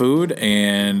music and the food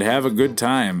and have a good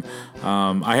time.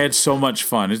 I had so much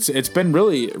fun. It's been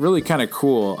really, really kind of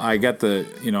cool. I got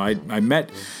I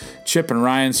met Chip and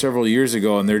Ryan several years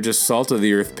ago, and they're just salt of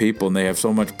the earth people, and they have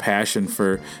so much passion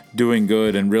for doing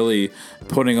good and really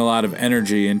putting a lot of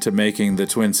energy into making the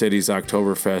Twin Cities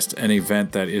Oktoberfest an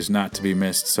event that is not to be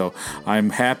missed. So I'm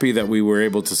happy that we were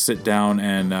able to sit down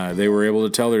and they were able to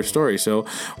tell their story. So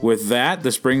with that,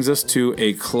 this brings us to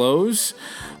a close.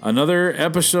 Another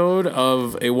episode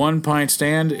of A One Pint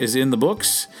Stand is in the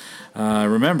books.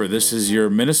 Remember, this is your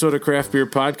Minnesota Craft Beer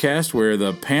Podcast where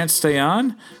the pants stay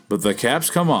on, but the caps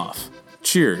come off.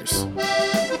 Cheers.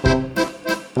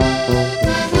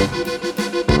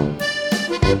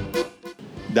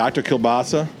 Dr.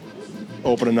 Kilbasa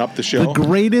opening up the show. The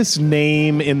greatest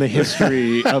name in the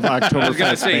history of Oktoberfest. I was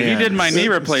going to say, he did my knee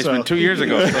replacement 2 years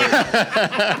ago.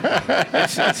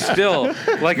 So it's still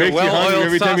like Makes a well-oiled you hungry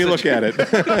every time you sausage. look at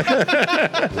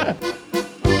it.